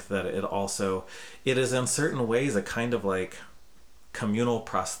I think that it is in certain ways a kind of like communal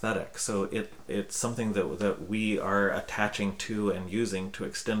prosthetic. So it's something that we are attaching to and using to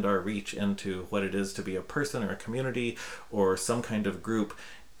extend our reach into what it is to be a person or a community or some kind of group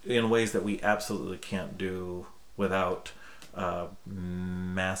in ways that we absolutely can't do without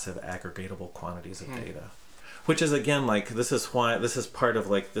massive aggregatable quantities of data. Which is, again, like this is part of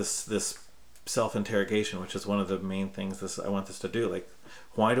like this self-interrogation, which is one of the main things I want this to do. Like,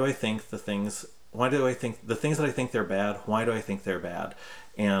 why do I think the things that I think they're bad, why do I think they're bad?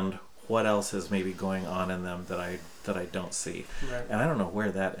 And what else is maybe going on in them that I don't see? Right. And I don't know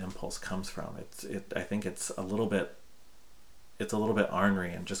where that impulse comes from. I think it's a little bit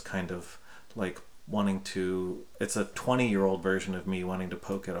ornery and just kind of like it's a 20-year-old version of me wanting to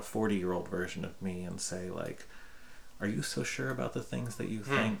poke at a 40-year-old version of me and say, like, are you so sure about the things that you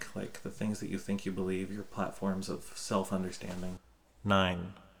think, like the things that you think you believe, your platforms of self-understanding?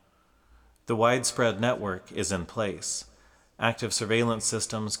 9. The widespread network is in place. Active surveillance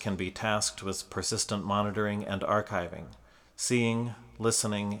systems can be tasked with persistent monitoring and archiving, seeing,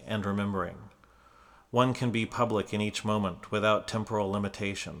 listening, and remembering. One can be public in each moment without temporal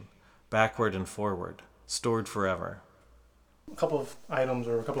limitation, backward and forward, stored forever. A couple of items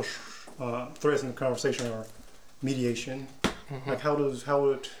or a couple of threads in the conversation are mediation. Like how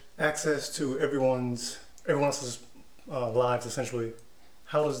would access to everyone else's lives essentially,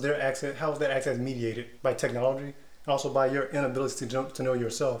 how is that access mediated? By technology and also by your inability to know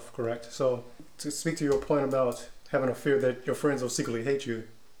yourself, correct? So to speak to your point about having a fear that your friends will secretly hate you.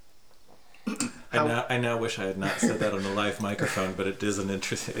 I now wish I had not said that on a live microphone, but it is an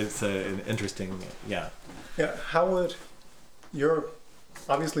interesting, yeah. Yeah, how would your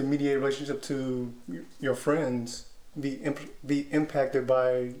obviously mediated relationship to your friends be impacted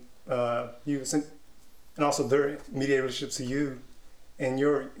by you, and also their mediated relationship to you,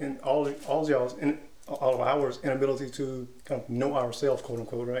 and all of ours inability to kind of know ourselves, quote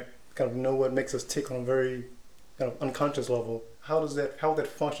unquote, right? Kind of know what makes us tick on a very kind of unconscious level. How would that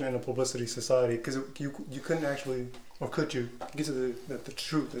function in a publicity society? Because you couldn't actually, or could you, get to the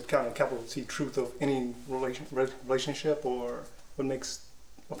truth, the kind of capital T truth of any relationship, or what makes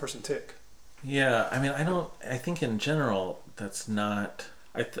a person tick? Yeah, I mean, I think in general that's not.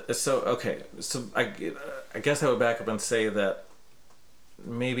 I guess I would back up and say that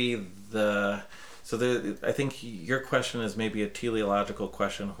maybe I think your question is maybe a teleological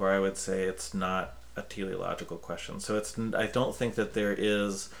question, where I would say it's not a teleological question. So I don't think that there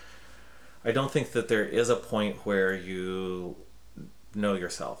is a point where you know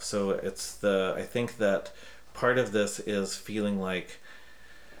yourself. So I think that part of this is feeling like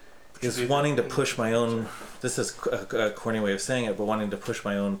wanting to push my own, this is a corny way of saying it, but wanting to push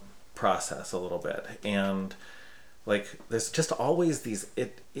my own process a little bit. And like there's just always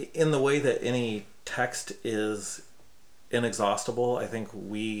in the way that any text is inexhaustible, I think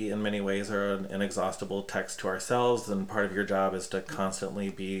we in many ways are an inexhaustible text to ourselves, and part of your job is to constantly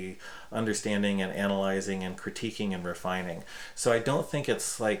be understanding and analyzing and critiquing and refining. So I don't think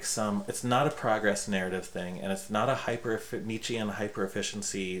it's like it's not a progress narrative thing, and it's not a Nietzschean hyper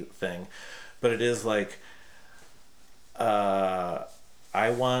efficiency thing, but it is like I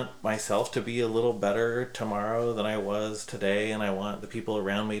want myself to be a little better tomorrow than I was today, and I want the people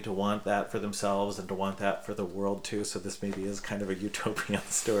around me to want that for themselves and to want that for the world too. So this maybe is kind of a utopian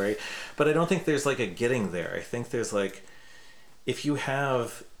story, but I don't think there's like a getting there. I think there's like, if you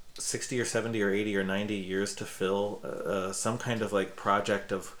have 60 or 70 or 80 or 90 years to fill some kind of like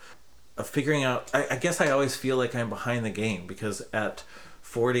project of figuring out, I guess I always feel like I'm behind the game, because at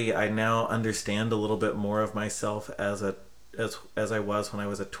 40, I now understand a little bit more of myself as I was when I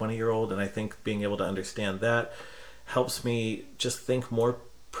was a 20-year-old, and I think being able to understand that helps me just think more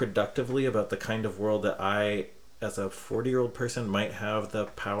productively about the kind of world that I, as a 40-year-old person, might have the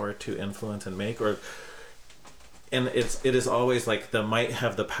power to influence and make. And it is always like the might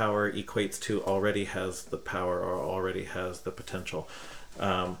have the power equates to already has the power or already has the potential.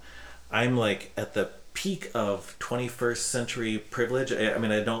 I'm like at the peak of 21st century privilege. I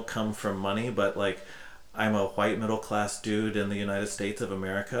mean, I don't come from money, but like I'm a white middle class dude in the United States of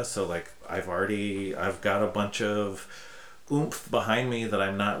America. So like I've got a bunch of oomph behind me that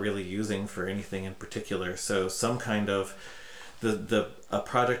I'm not really using for anything in particular. So some kind of a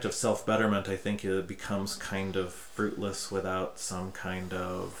project of self-betterment, I think, it becomes kind of fruitless without some kind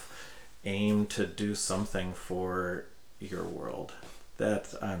of aim to do something for your world.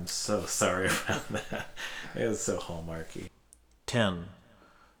 That I'm so sorry about that. It was so hallmarky. 10.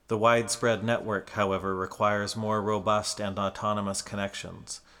 The widespread network, however, requires more robust and autonomous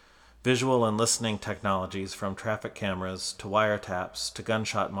connections. Visual and listening technologies, from traffic cameras to wiretaps to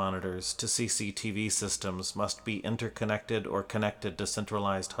gunshot monitors to CCTV systems, must be interconnected or connected to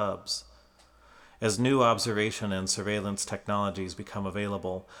centralized hubs. As new observation and surveillance technologies become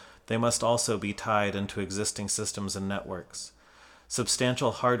available, they must also be tied into existing systems and networks.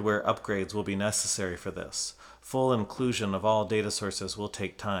 Substantial hardware upgrades will be necessary for this. Full inclusion of all data sources will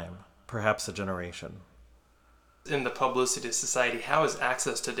take time, perhaps a generation. In the publicity society, how is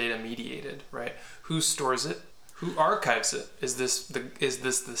access to data mediated, right? Who stores it? Who archives it? Is this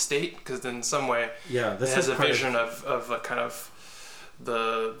the state? Because then in some way, this it has is a part vision of a kind of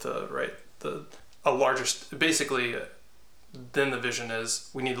a larger basically. Then the vision is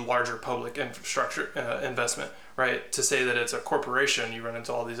we need a larger public infrastructure investment, right? To say that it's a corporation, you run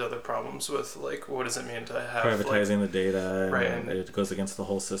into all these other problems with like, what does it mean to have privatizing the data, right? And it goes against the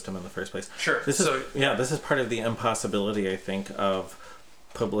whole system in the first place. Sure. This is part of the impossibility, I think, of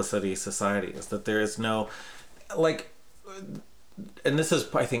publicity society, is that there is no, like, and this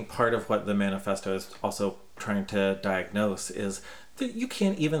is, I think, part of what the manifesto is also trying to diagnose, is that you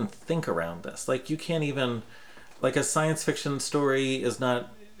can't even think around this. Like, you can't even, like, a science fiction story is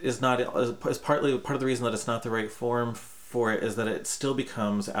partly part of the reason that it's not the right form for it, is that it still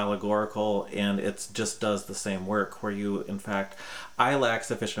becomes allegorical and it just does the same work, where you, in fact, I lack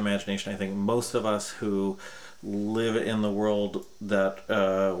sufficient imagination. I think most of us who live in the world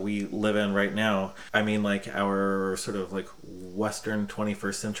that we live in right now, I mean, like our sort of like Western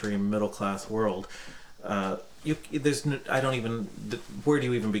 21st century middle class world, where do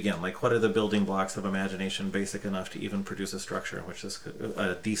you even begin? Like, what are the building blocks of imagination basic enough to even produce a structure in which this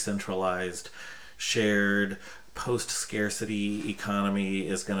a decentralized, shared, post-scarcity economy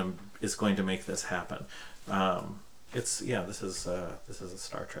is going to make this happen? This is a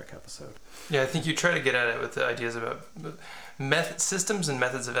Star Trek episode. Yeah, I think you try to get at it with the ideas about systems and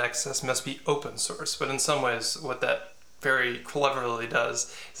methods of access must be open source, but in some ways, what that very cleverly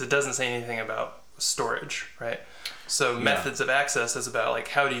does is it doesn't say anything about storage, right? So methods of access is about like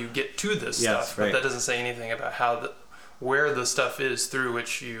how do you get to this stuff, but that doesn't say anything about where the stuff is through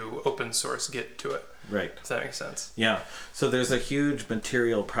which you open source get to it. Right. Does that make sense? Yeah. So there's a huge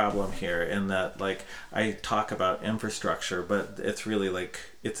material problem here in that, like, I talk about infrastructure, but it's really like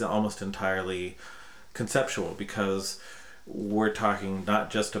it's almost entirely conceptual, because we're talking not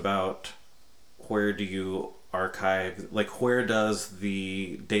just about where do you archive, like where does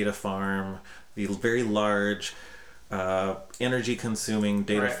the data farm, the very large energy consuming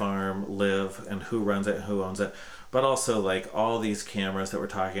data farm live, and who runs it, who owns it, but also like all these cameras that we're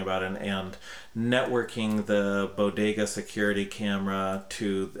talking about, and networking the bodega security camera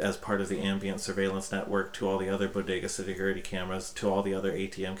to, as part of the ambient surveillance network, to all the other bodega security cameras, to all the other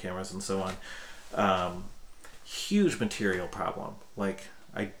ATM cameras, and so on. Huge material problem. Like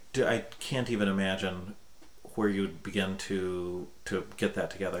I can't even imagine where you'd begin to get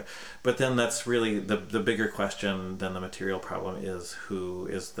that together. But then that's really the bigger question than the material problem is who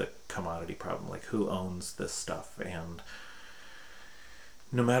is the commodity problem, like who owns this stuff. And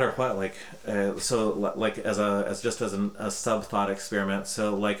no matter what, like so like as a sub thought experiment,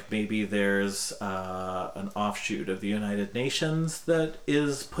 so like maybe there's an offshoot of the United Nations that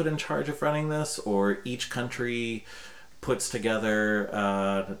is put in charge of running this, or each country puts together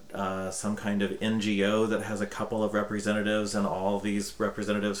some kind of NGO that has a couple of representatives, and all these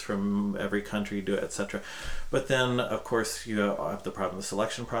representatives from every country do it, etc. But then, of course, you have the problem of the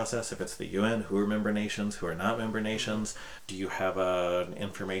selection process. If it's the UN, who are member nations, who are not member nations? Do you have an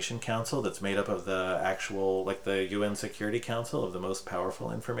information council that's made up of the actual, like the UN Security Council, of the most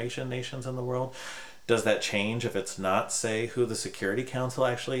powerful information nations in the world? Does that change if it's not, say, who the Security Council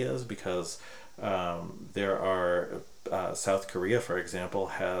actually is? Because there are South Korea, for example,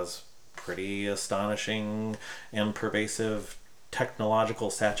 has pretty astonishing and pervasive technological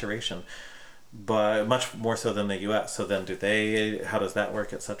saturation, but much more so than the US. So then how does that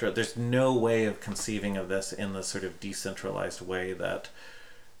work, etc.? There's no way of conceiving of this in the sort of decentralized way that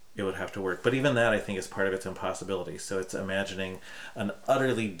it would have to work. But even that, I think, is part of its impossibility. So it's imagining an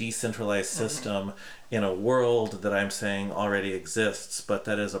utterly decentralized system in a world that I'm saying already exists, but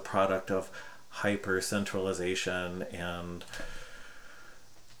that is a product of hyper-centralization and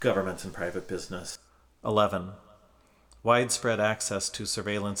governments and private business. 11. Widespread access to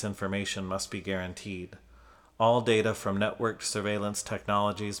surveillance information must be guaranteed. All data from networked surveillance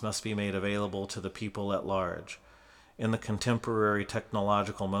technologies must be made available to the people at large. In the contemporary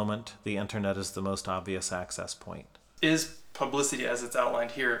technological moment, the internet is the most obvious access point. Is publicity, as it's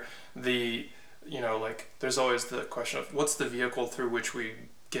outlined here, there's always the question of what's the vehicle through which we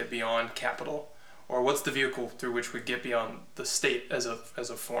get beyond capital, or what's the vehicle through which we get beyond the state as a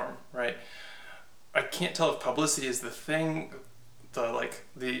form, right? I can't tell if publicity is the thing,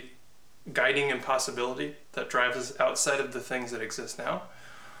 the guiding impossibility that drives us outside of the things that exist now,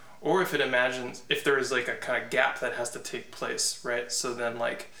 or if it imagines if there is like a kind of gap that has to take place, right? So then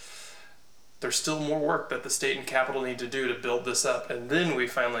there's still more work that the state and capital need to do to build this up, and then we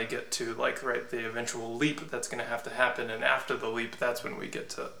finally get to the eventual leap that's going to have to happen, and after the leap, that's when we get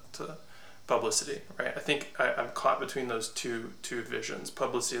to publicity, right? I think I'm caught between those two visions: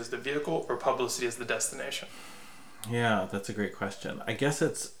 publicity as the vehicle, or publicity as the destination. Yeah, that's a great question. I guess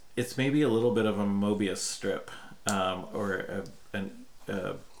it's maybe a little bit of a Mobius strip, if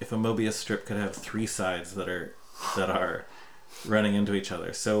a Mobius strip could have three sides that are running into each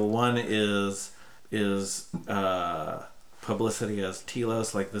other. So one is publicity as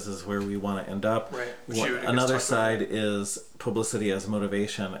telos, like this is where we want to end up. Right. Another side is publicity as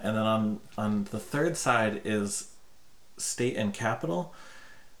motivation, and then on the third side is state and capital,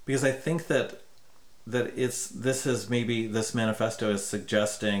 because I think that this manifesto is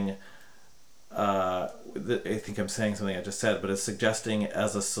suggesting. I think I'm saying something I just said, but it's suggesting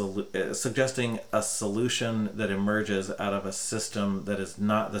a solution that emerges out of a system that is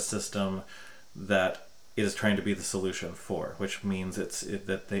not the system that it is trying to be the solution for, which means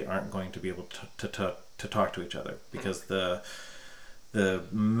that they aren't going to be able to talk to each other, because the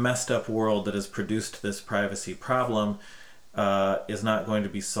messed up world that has produced this privacy problem is not going to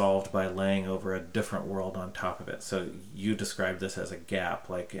be solved by laying over a different world on top of it. So you described this as a gap,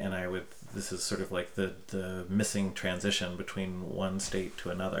 this is sort of like the missing transition between one state to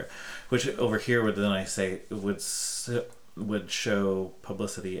another, which over here would show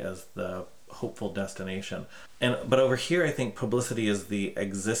publicity as the hopeful destination. But over here, I think publicity is the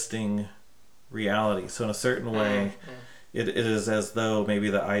existing reality. So in a certain way, it is as though maybe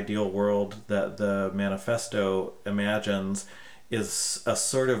the ideal world that the manifesto imagines is a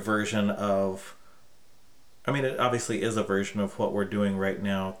sort of version of, it obviously is a version of what we're doing right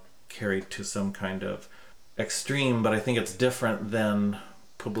now, carried to some kind of extreme, but I think it's different than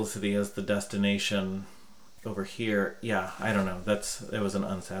publicity as the destination over here. Yeah, I don't know. It was an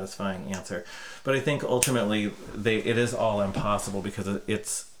unsatisfying answer, but I think ultimately it is all impossible, because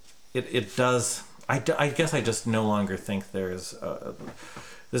it does. I guess I just no longer think there's.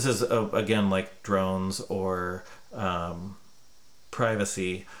 This is again like drones or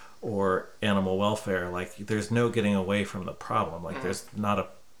privacy or animal welfare. Like there's no getting away from the problem. Like there's not a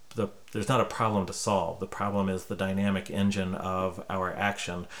problem to solve. The problem is the dynamic engine of our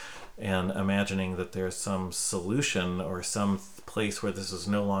action, and imagining that there's some solution or some place where this is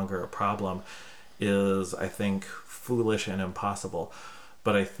no longer a problem is, I think, foolish and impossible.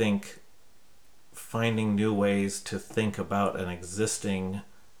 But I think finding new ways to think about an existing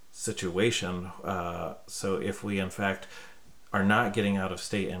situation, so if we in fact are not getting out of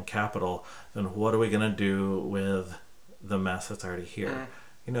state and capital, then what are we going to do with the mess that's already here?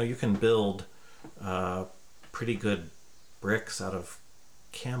 You can build pretty good bricks out of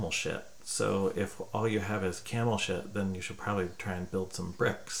camel shit. So if all you have is camel shit, then you should probably try and build some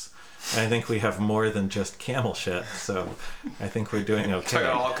bricks. And I think we have more than just camel shit, so I think we're doing okay. Talking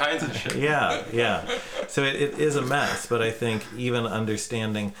all kinds of shit. Yeah. So it is a mess, but I think even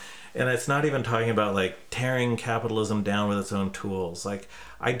understanding, and it's not even talking about like tearing capitalism down with its own tools. Like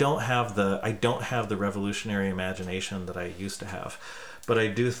I don't have the revolutionary imagination that I used to have, but I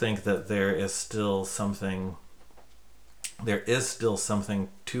do think that there is still something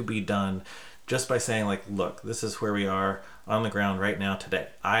to be done just by saying like, look, this is where we are on the ground right now today.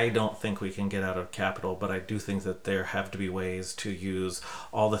 I don't think we can get out of capital, but I do think that there have to be ways to use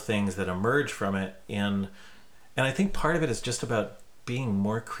all the things that emerge from it and I think part of it is just about being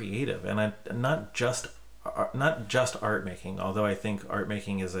more creative and not just art making, although I think art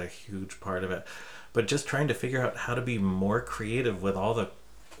making is a huge part of it, but just trying to figure out how to be more creative with all the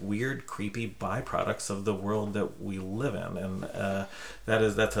weird, creepy byproducts of the world that we live in, and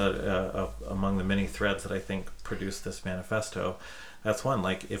that's among the many threads that I think produce this manifesto. That's one.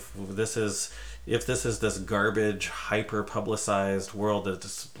 Like if this is this garbage, hyper publicized world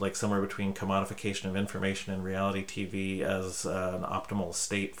that's like somewhere between commodification of information and reality TV as an optimal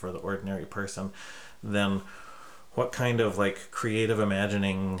state for the ordinary person, then what kind of like creative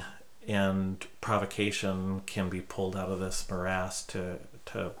imagining and provocation can be pulled out of this morass to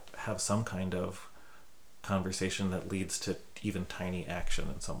have some kind of conversation that leads to even tiny action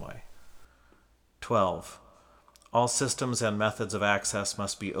in some way. 12. All systems and methods of access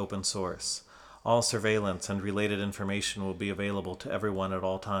must be open source. All surveillance and related information will be available to everyone at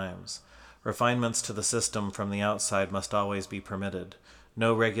all times. Refinements to the system from the outside must always be permitted.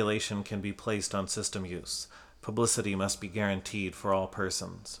 No regulation can be placed on system use. Publicity must be guaranteed for all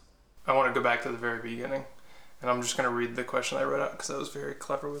persons. I want to go back to the very beginning, and I'm just going to read the question I wrote out because I was very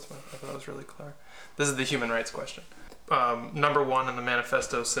clever with it. I thought it was really clever. This is the human rights question. Number 1 in the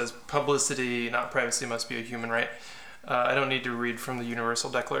manifesto says publicity, not privacy, must be a human right. I don't need to read from the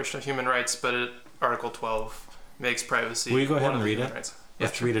Universal Declaration of Human Rights, but Article 12 makes privacy. Will you go ahead and read it? Rights.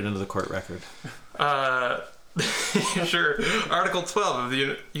 Let's read it into the court record. Sure. Article 12 of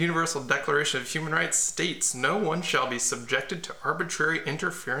the Universal Declaration of Human Rights states, no one shall be subjected to arbitrary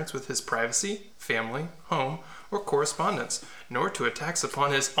interference with his privacy, family, home, or correspondence, nor to attacks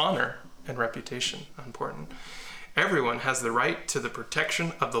upon his honor and reputation. Important. Everyone has the right to the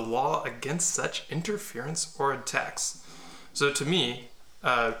protection of the law against such interference or attacks. So to me,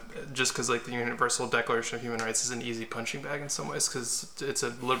 just because like the Universal Declaration of Human Rights is an easy punching bag in some ways, because it's a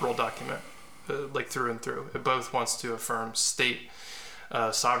liberal document, like through and through. It both wants to affirm state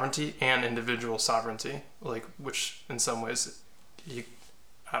sovereignty and individual sovereignty, like which in some ways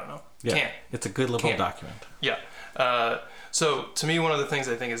I don't know. Yeah, can't. It's a good liberal document. Yeah. So to me, one of the things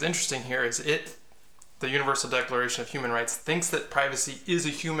I think is interesting here is the Universal Declaration of Human Rights thinks that privacy is a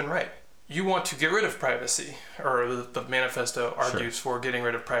human right. You want to get rid of privacy, or the manifesto argues for getting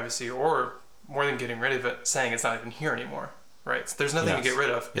rid of privacy, or more than getting rid of it, saying it's not even here anymore, right? So there's nothing to get rid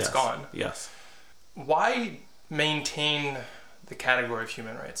of. It's gone. Yes. Why maintain the category of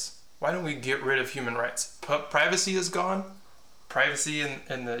human rights? Why don't we get rid of human rights? Privacy is gone. Privacy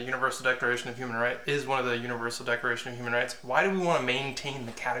in the Universal Declaration of Human Rights is one of the Universal Declaration of Human Rights. Why do we want to maintain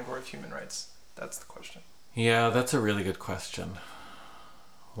the category of human rights? That's the question. Yeah, that's a really good question.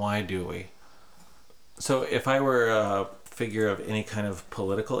 Why do we? So if I were a figure of any kind of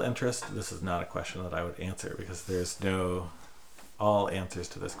political interest, this is not a question that I would answer, because all answers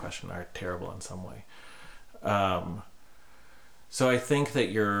to this question are terrible in some way. So I think that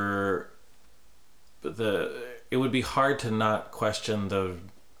it would be hard to not question the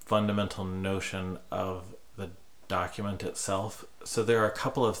fundamental notion of the document itself. So there are a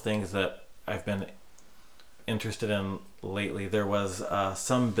couple of things that I've been interested in lately. There was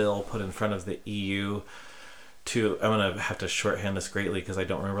some bill put in front of the EU I'm going to have to shorthand this greatly because I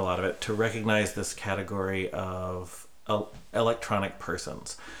don't remember a lot of it, to recognize this category of electronic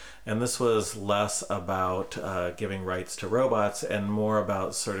persons. And this was less about giving rights to robots and more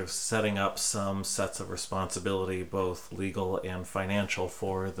about sort of setting up some sets of responsibility, both legal and financial,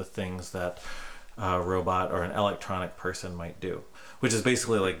 for the things that a robot or an electronic person might do, which is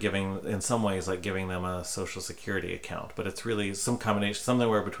basically like in some ways like giving them a social security account, but it's really some combination,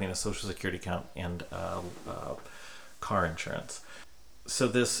 somewhere between a social security account and car insurance.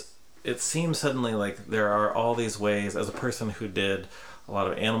 So it seems suddenly like there are all these ways, as a person who did a lot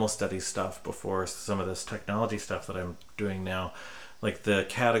of animal studies stuff before some of this technology stuff that I'm doing now, like the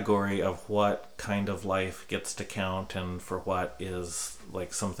category of what kind of life gets to count and for what is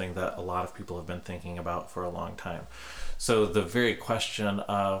like something that a lot of people have been thinking about for a long time. So the very question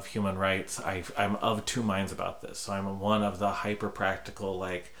of human rights, I'm of two minds about this. So I'm one of the hyper practical,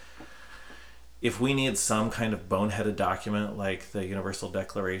 like, if we need some kind of boneheaded document like the Universal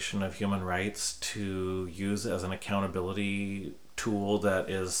Declaration of Human Rights to use as an accountability tool that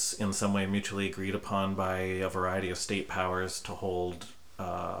is in some way mutually agreed upon by a variety of state powers to hold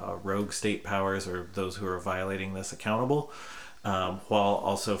rogue state powers or those who are violating this accountable, while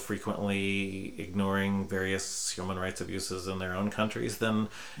also frequently ignoring various human rights abuses in their own countries, then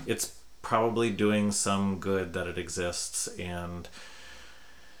it's probably doing some good that it exists. And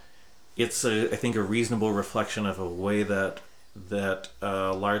it's, I think, a reasonable reflection of a way that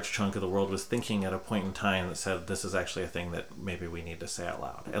a large chunk of the world was thinking at a point in time that said this is actually a thing that maybe we need to say out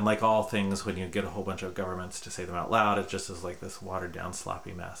loud. And like all things, when you get a whole bunch of governments to say them out loud, it just is like this watered down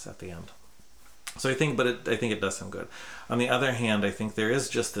sloppy mess at the end. So I think it does some good. On the other hand, I think there is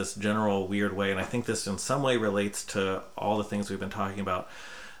just this general weird way, and I think this in some way relates to all the things we've been talking about,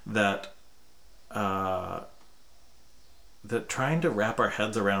 that that trying to wrap our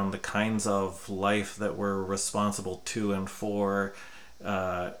heads around the kinds of life that we're responsible to and for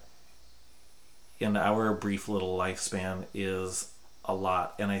in our brief little lifespan is a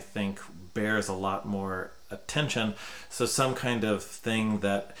lot, and I think bears a lot more attention. So some kind of thing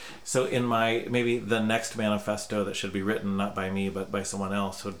that, so in my, maybe the next manifesto that should be written, not by me, but by someone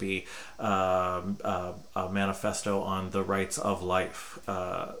else, would be a manifesto on the rights of life,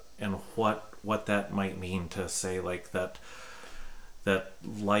 and what that might mean to say, like, that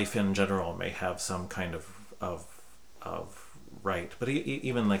life in general may have some kind of right. But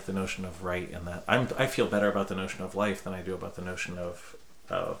even like the notion of right, in that I feel better about the notion of life than I do about the notion of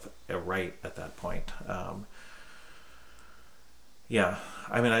a right at that point. Yeah,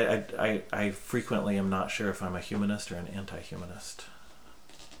 I mean, I frequently am not sure if I'm a humanist or an anti-humanist.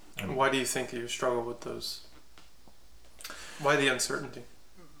 Why do you think you struggle with those? Why the uncertainty?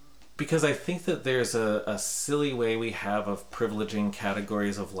 Because I think that there's a silly way we have of privileging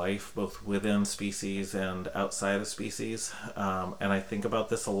categories of life, both within species and outside of species. And I think about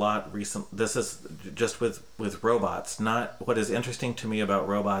this a lot This is just with robots. Not, what is interesting to me about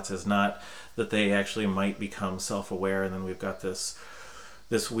robots is not that they actually might become self-aware, and then we've got this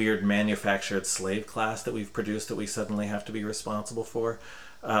weird manufactured slave class that we've produced that we suddenly have to be responsible for.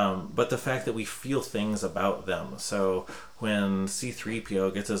 But the fact that we feel things about them. So when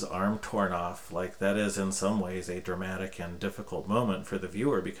C-3PO gets his arm torn off, like, that is in some ways a dramatic and difficult moment for the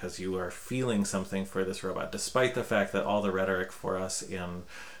viewer, because you are feeling something for this robot, despite the fact that all the rhetoric for us in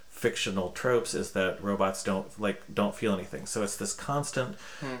fictional tropes is that robots don't feel anything. So it's this constant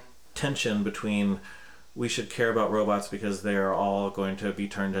tension between, we should care about robots because they are all going to be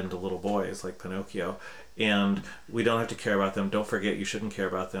turned into little boys like Pinocchio, and we don't have to care about them. Don't forget, you shouldn't care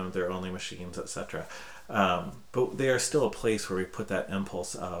about them. They're only machines, etc. But they are still a place where we put that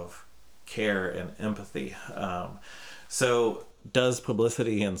impulse of care and empathy. So does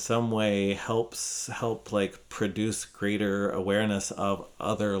publicity in some way help like produce greater awareness of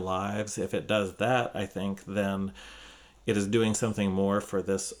other lives? If it does that, I think then it is doing something more for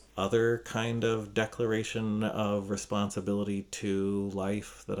this other kind of declaration of responsibility to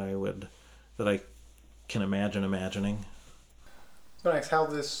life that I can imagine imagining. But like how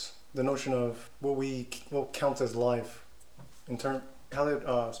the notion of what counts as life, how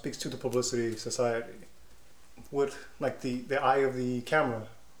it speaks to the publicity society, with like the eye of the camera,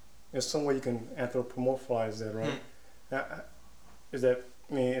 there's some way you can anthropomorphize that, right? Is that,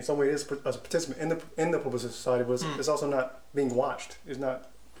 I mean, in some way it is a participant in the publicity society, but it's also not being watched. It's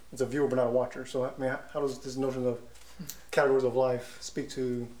a viewer but not a watcher. So I mean, how does this notion of categories of life speak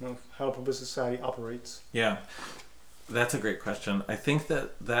to how the publicity society operates? Yeah, that's a great question. I think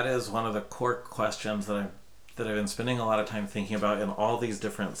that is one of the core questions that I've been spending a lot of time thinking about in all these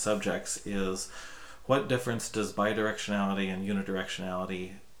different subjects, is what difference does bidirectionality and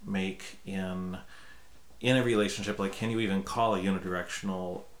unidirectionality make in a relationship? Like, can you even call a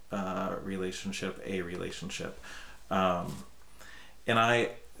unidirectional relationship a relationship?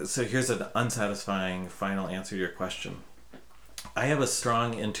 So here's an unsatisfying final answer to your question. I have a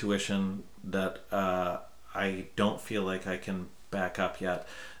strong intuition that I don't feel like I can back up yet,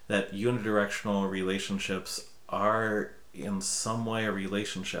 that unidirectional relationships are in some way a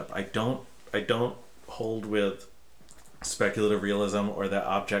relationship. I don't hold with speculative realism, or that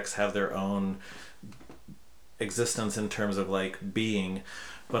objects have their own existence in terms of like being,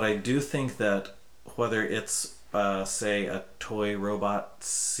 but I do think that whether it's say a toy robot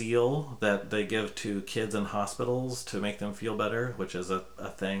seal that they give to kids in hospitals to make them feel better, which is a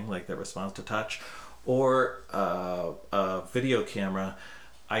thing like that responds to touch, or a video camera,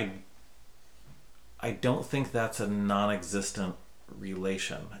 I don't think that's a non-existent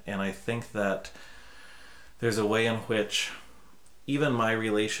relation. And I think that there's a way in which even my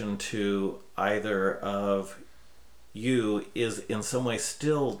relation to either of you is in some way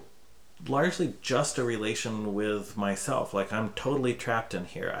still largely just a relation with myself. Like, I'm totally trapped in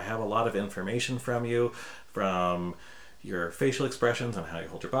here. I have a lot of information from you, from your facial expressions and how you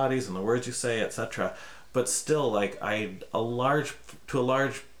hold your bodies and the words you say, etc. But still, like, to a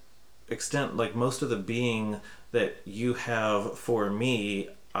large extent, like, most of the being that you have for me,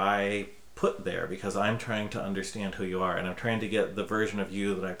 I put there because I'm trying to understand who you are, and I'm trying to get the version of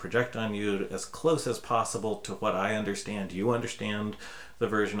you that I project on you as close as possible to what I understand you understand the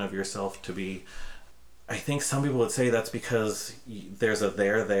version of yourself to be. I think some people would say that's because there's a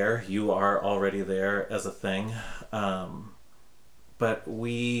there, you are already there as a thing. But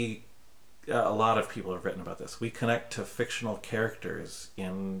a lot of people have written about this. We connect to fictional characters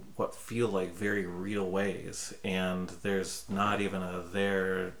in what feel like very real ways, and there's not even a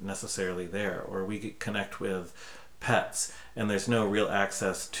there necessarily there. Or we connect with pets, and there's no real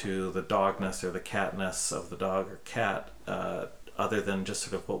access to the dogness or the catness of the dog or cat, other than just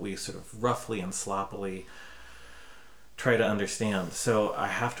sort of what we sort of roughly and sloppily try to understand. So I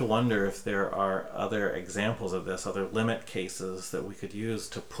have to wonder if there are other examples of this, other limit cases that we could use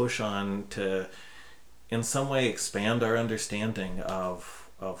to push on to, in some way, expand our understanding of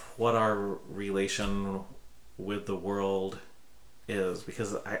what our relation with the world is.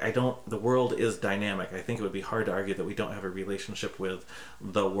 Because the world is dynamic. I think it would be hard to argue that we don't have a relationship with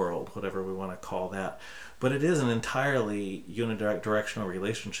the world, whatever we want to call that. But it is an entirely unidirectional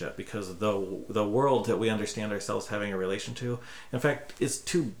relationship, because the world that we understand ourselves having a relation to, in fact, is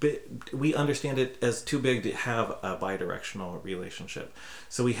too big. We understand it as too big to have a bidirectional relationship.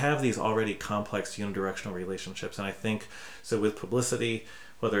 So we have these already complex unidirectional relationships. And I think, so with publicity,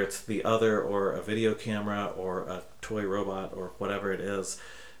 whether it's the other or a video camera or a toy robot or whatever it is,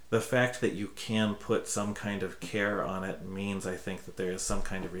 the fact that you can put some kind of care on it means, I think, that there is some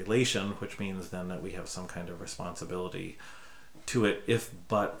kind of relation, which means then that we have some kind of responsibility to it, if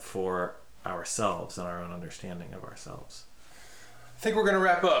but for ourselves and our own understanding of ourselves. I think we're going to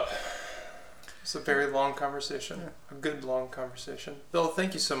wrap up. It's a very long conversation, a good long conversation. Bill,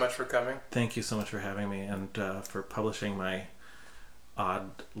 thank you so much for coming. Thank you so much for having me, and for publishing my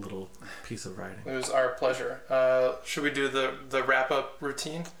odd little piece of writing. It was our pleasure. Should we do the wrap-up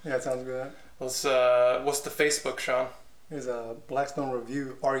routine? Yeah, it sounds good. What's the Facebook, Shaun? It's a Blackstone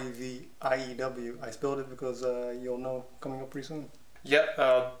Review, REVIEW. I spelled it because you'll know coming up pretty soon. Yep.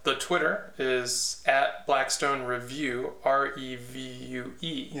 The Twitter is at Blackstone Review, REVUE.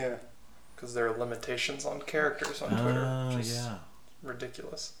 Yeah. Because there are limitations on characters on Twitter, which is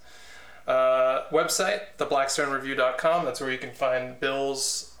ridiculous. Website, theblackstonereview.com. That's where you can find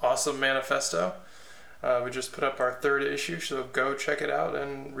Bill's awesome manifesto. We just put up our 3rd issue, so go check it out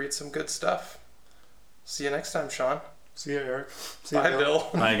and read some good stuff. See you next time, Shaun. See you, Eric. Bye, Bill.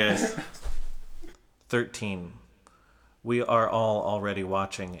 Bye, guys. 13. We are all already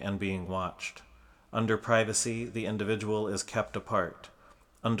watching and being watched. Under privacy, the individual is kept apart.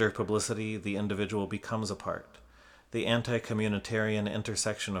 Under publicity, the individual becomes a part. The anti-communitarian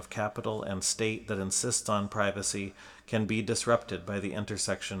intersection of capital and state that insists on privacy can be disrupted by the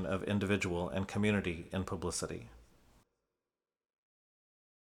intersection of individual and community in publicity.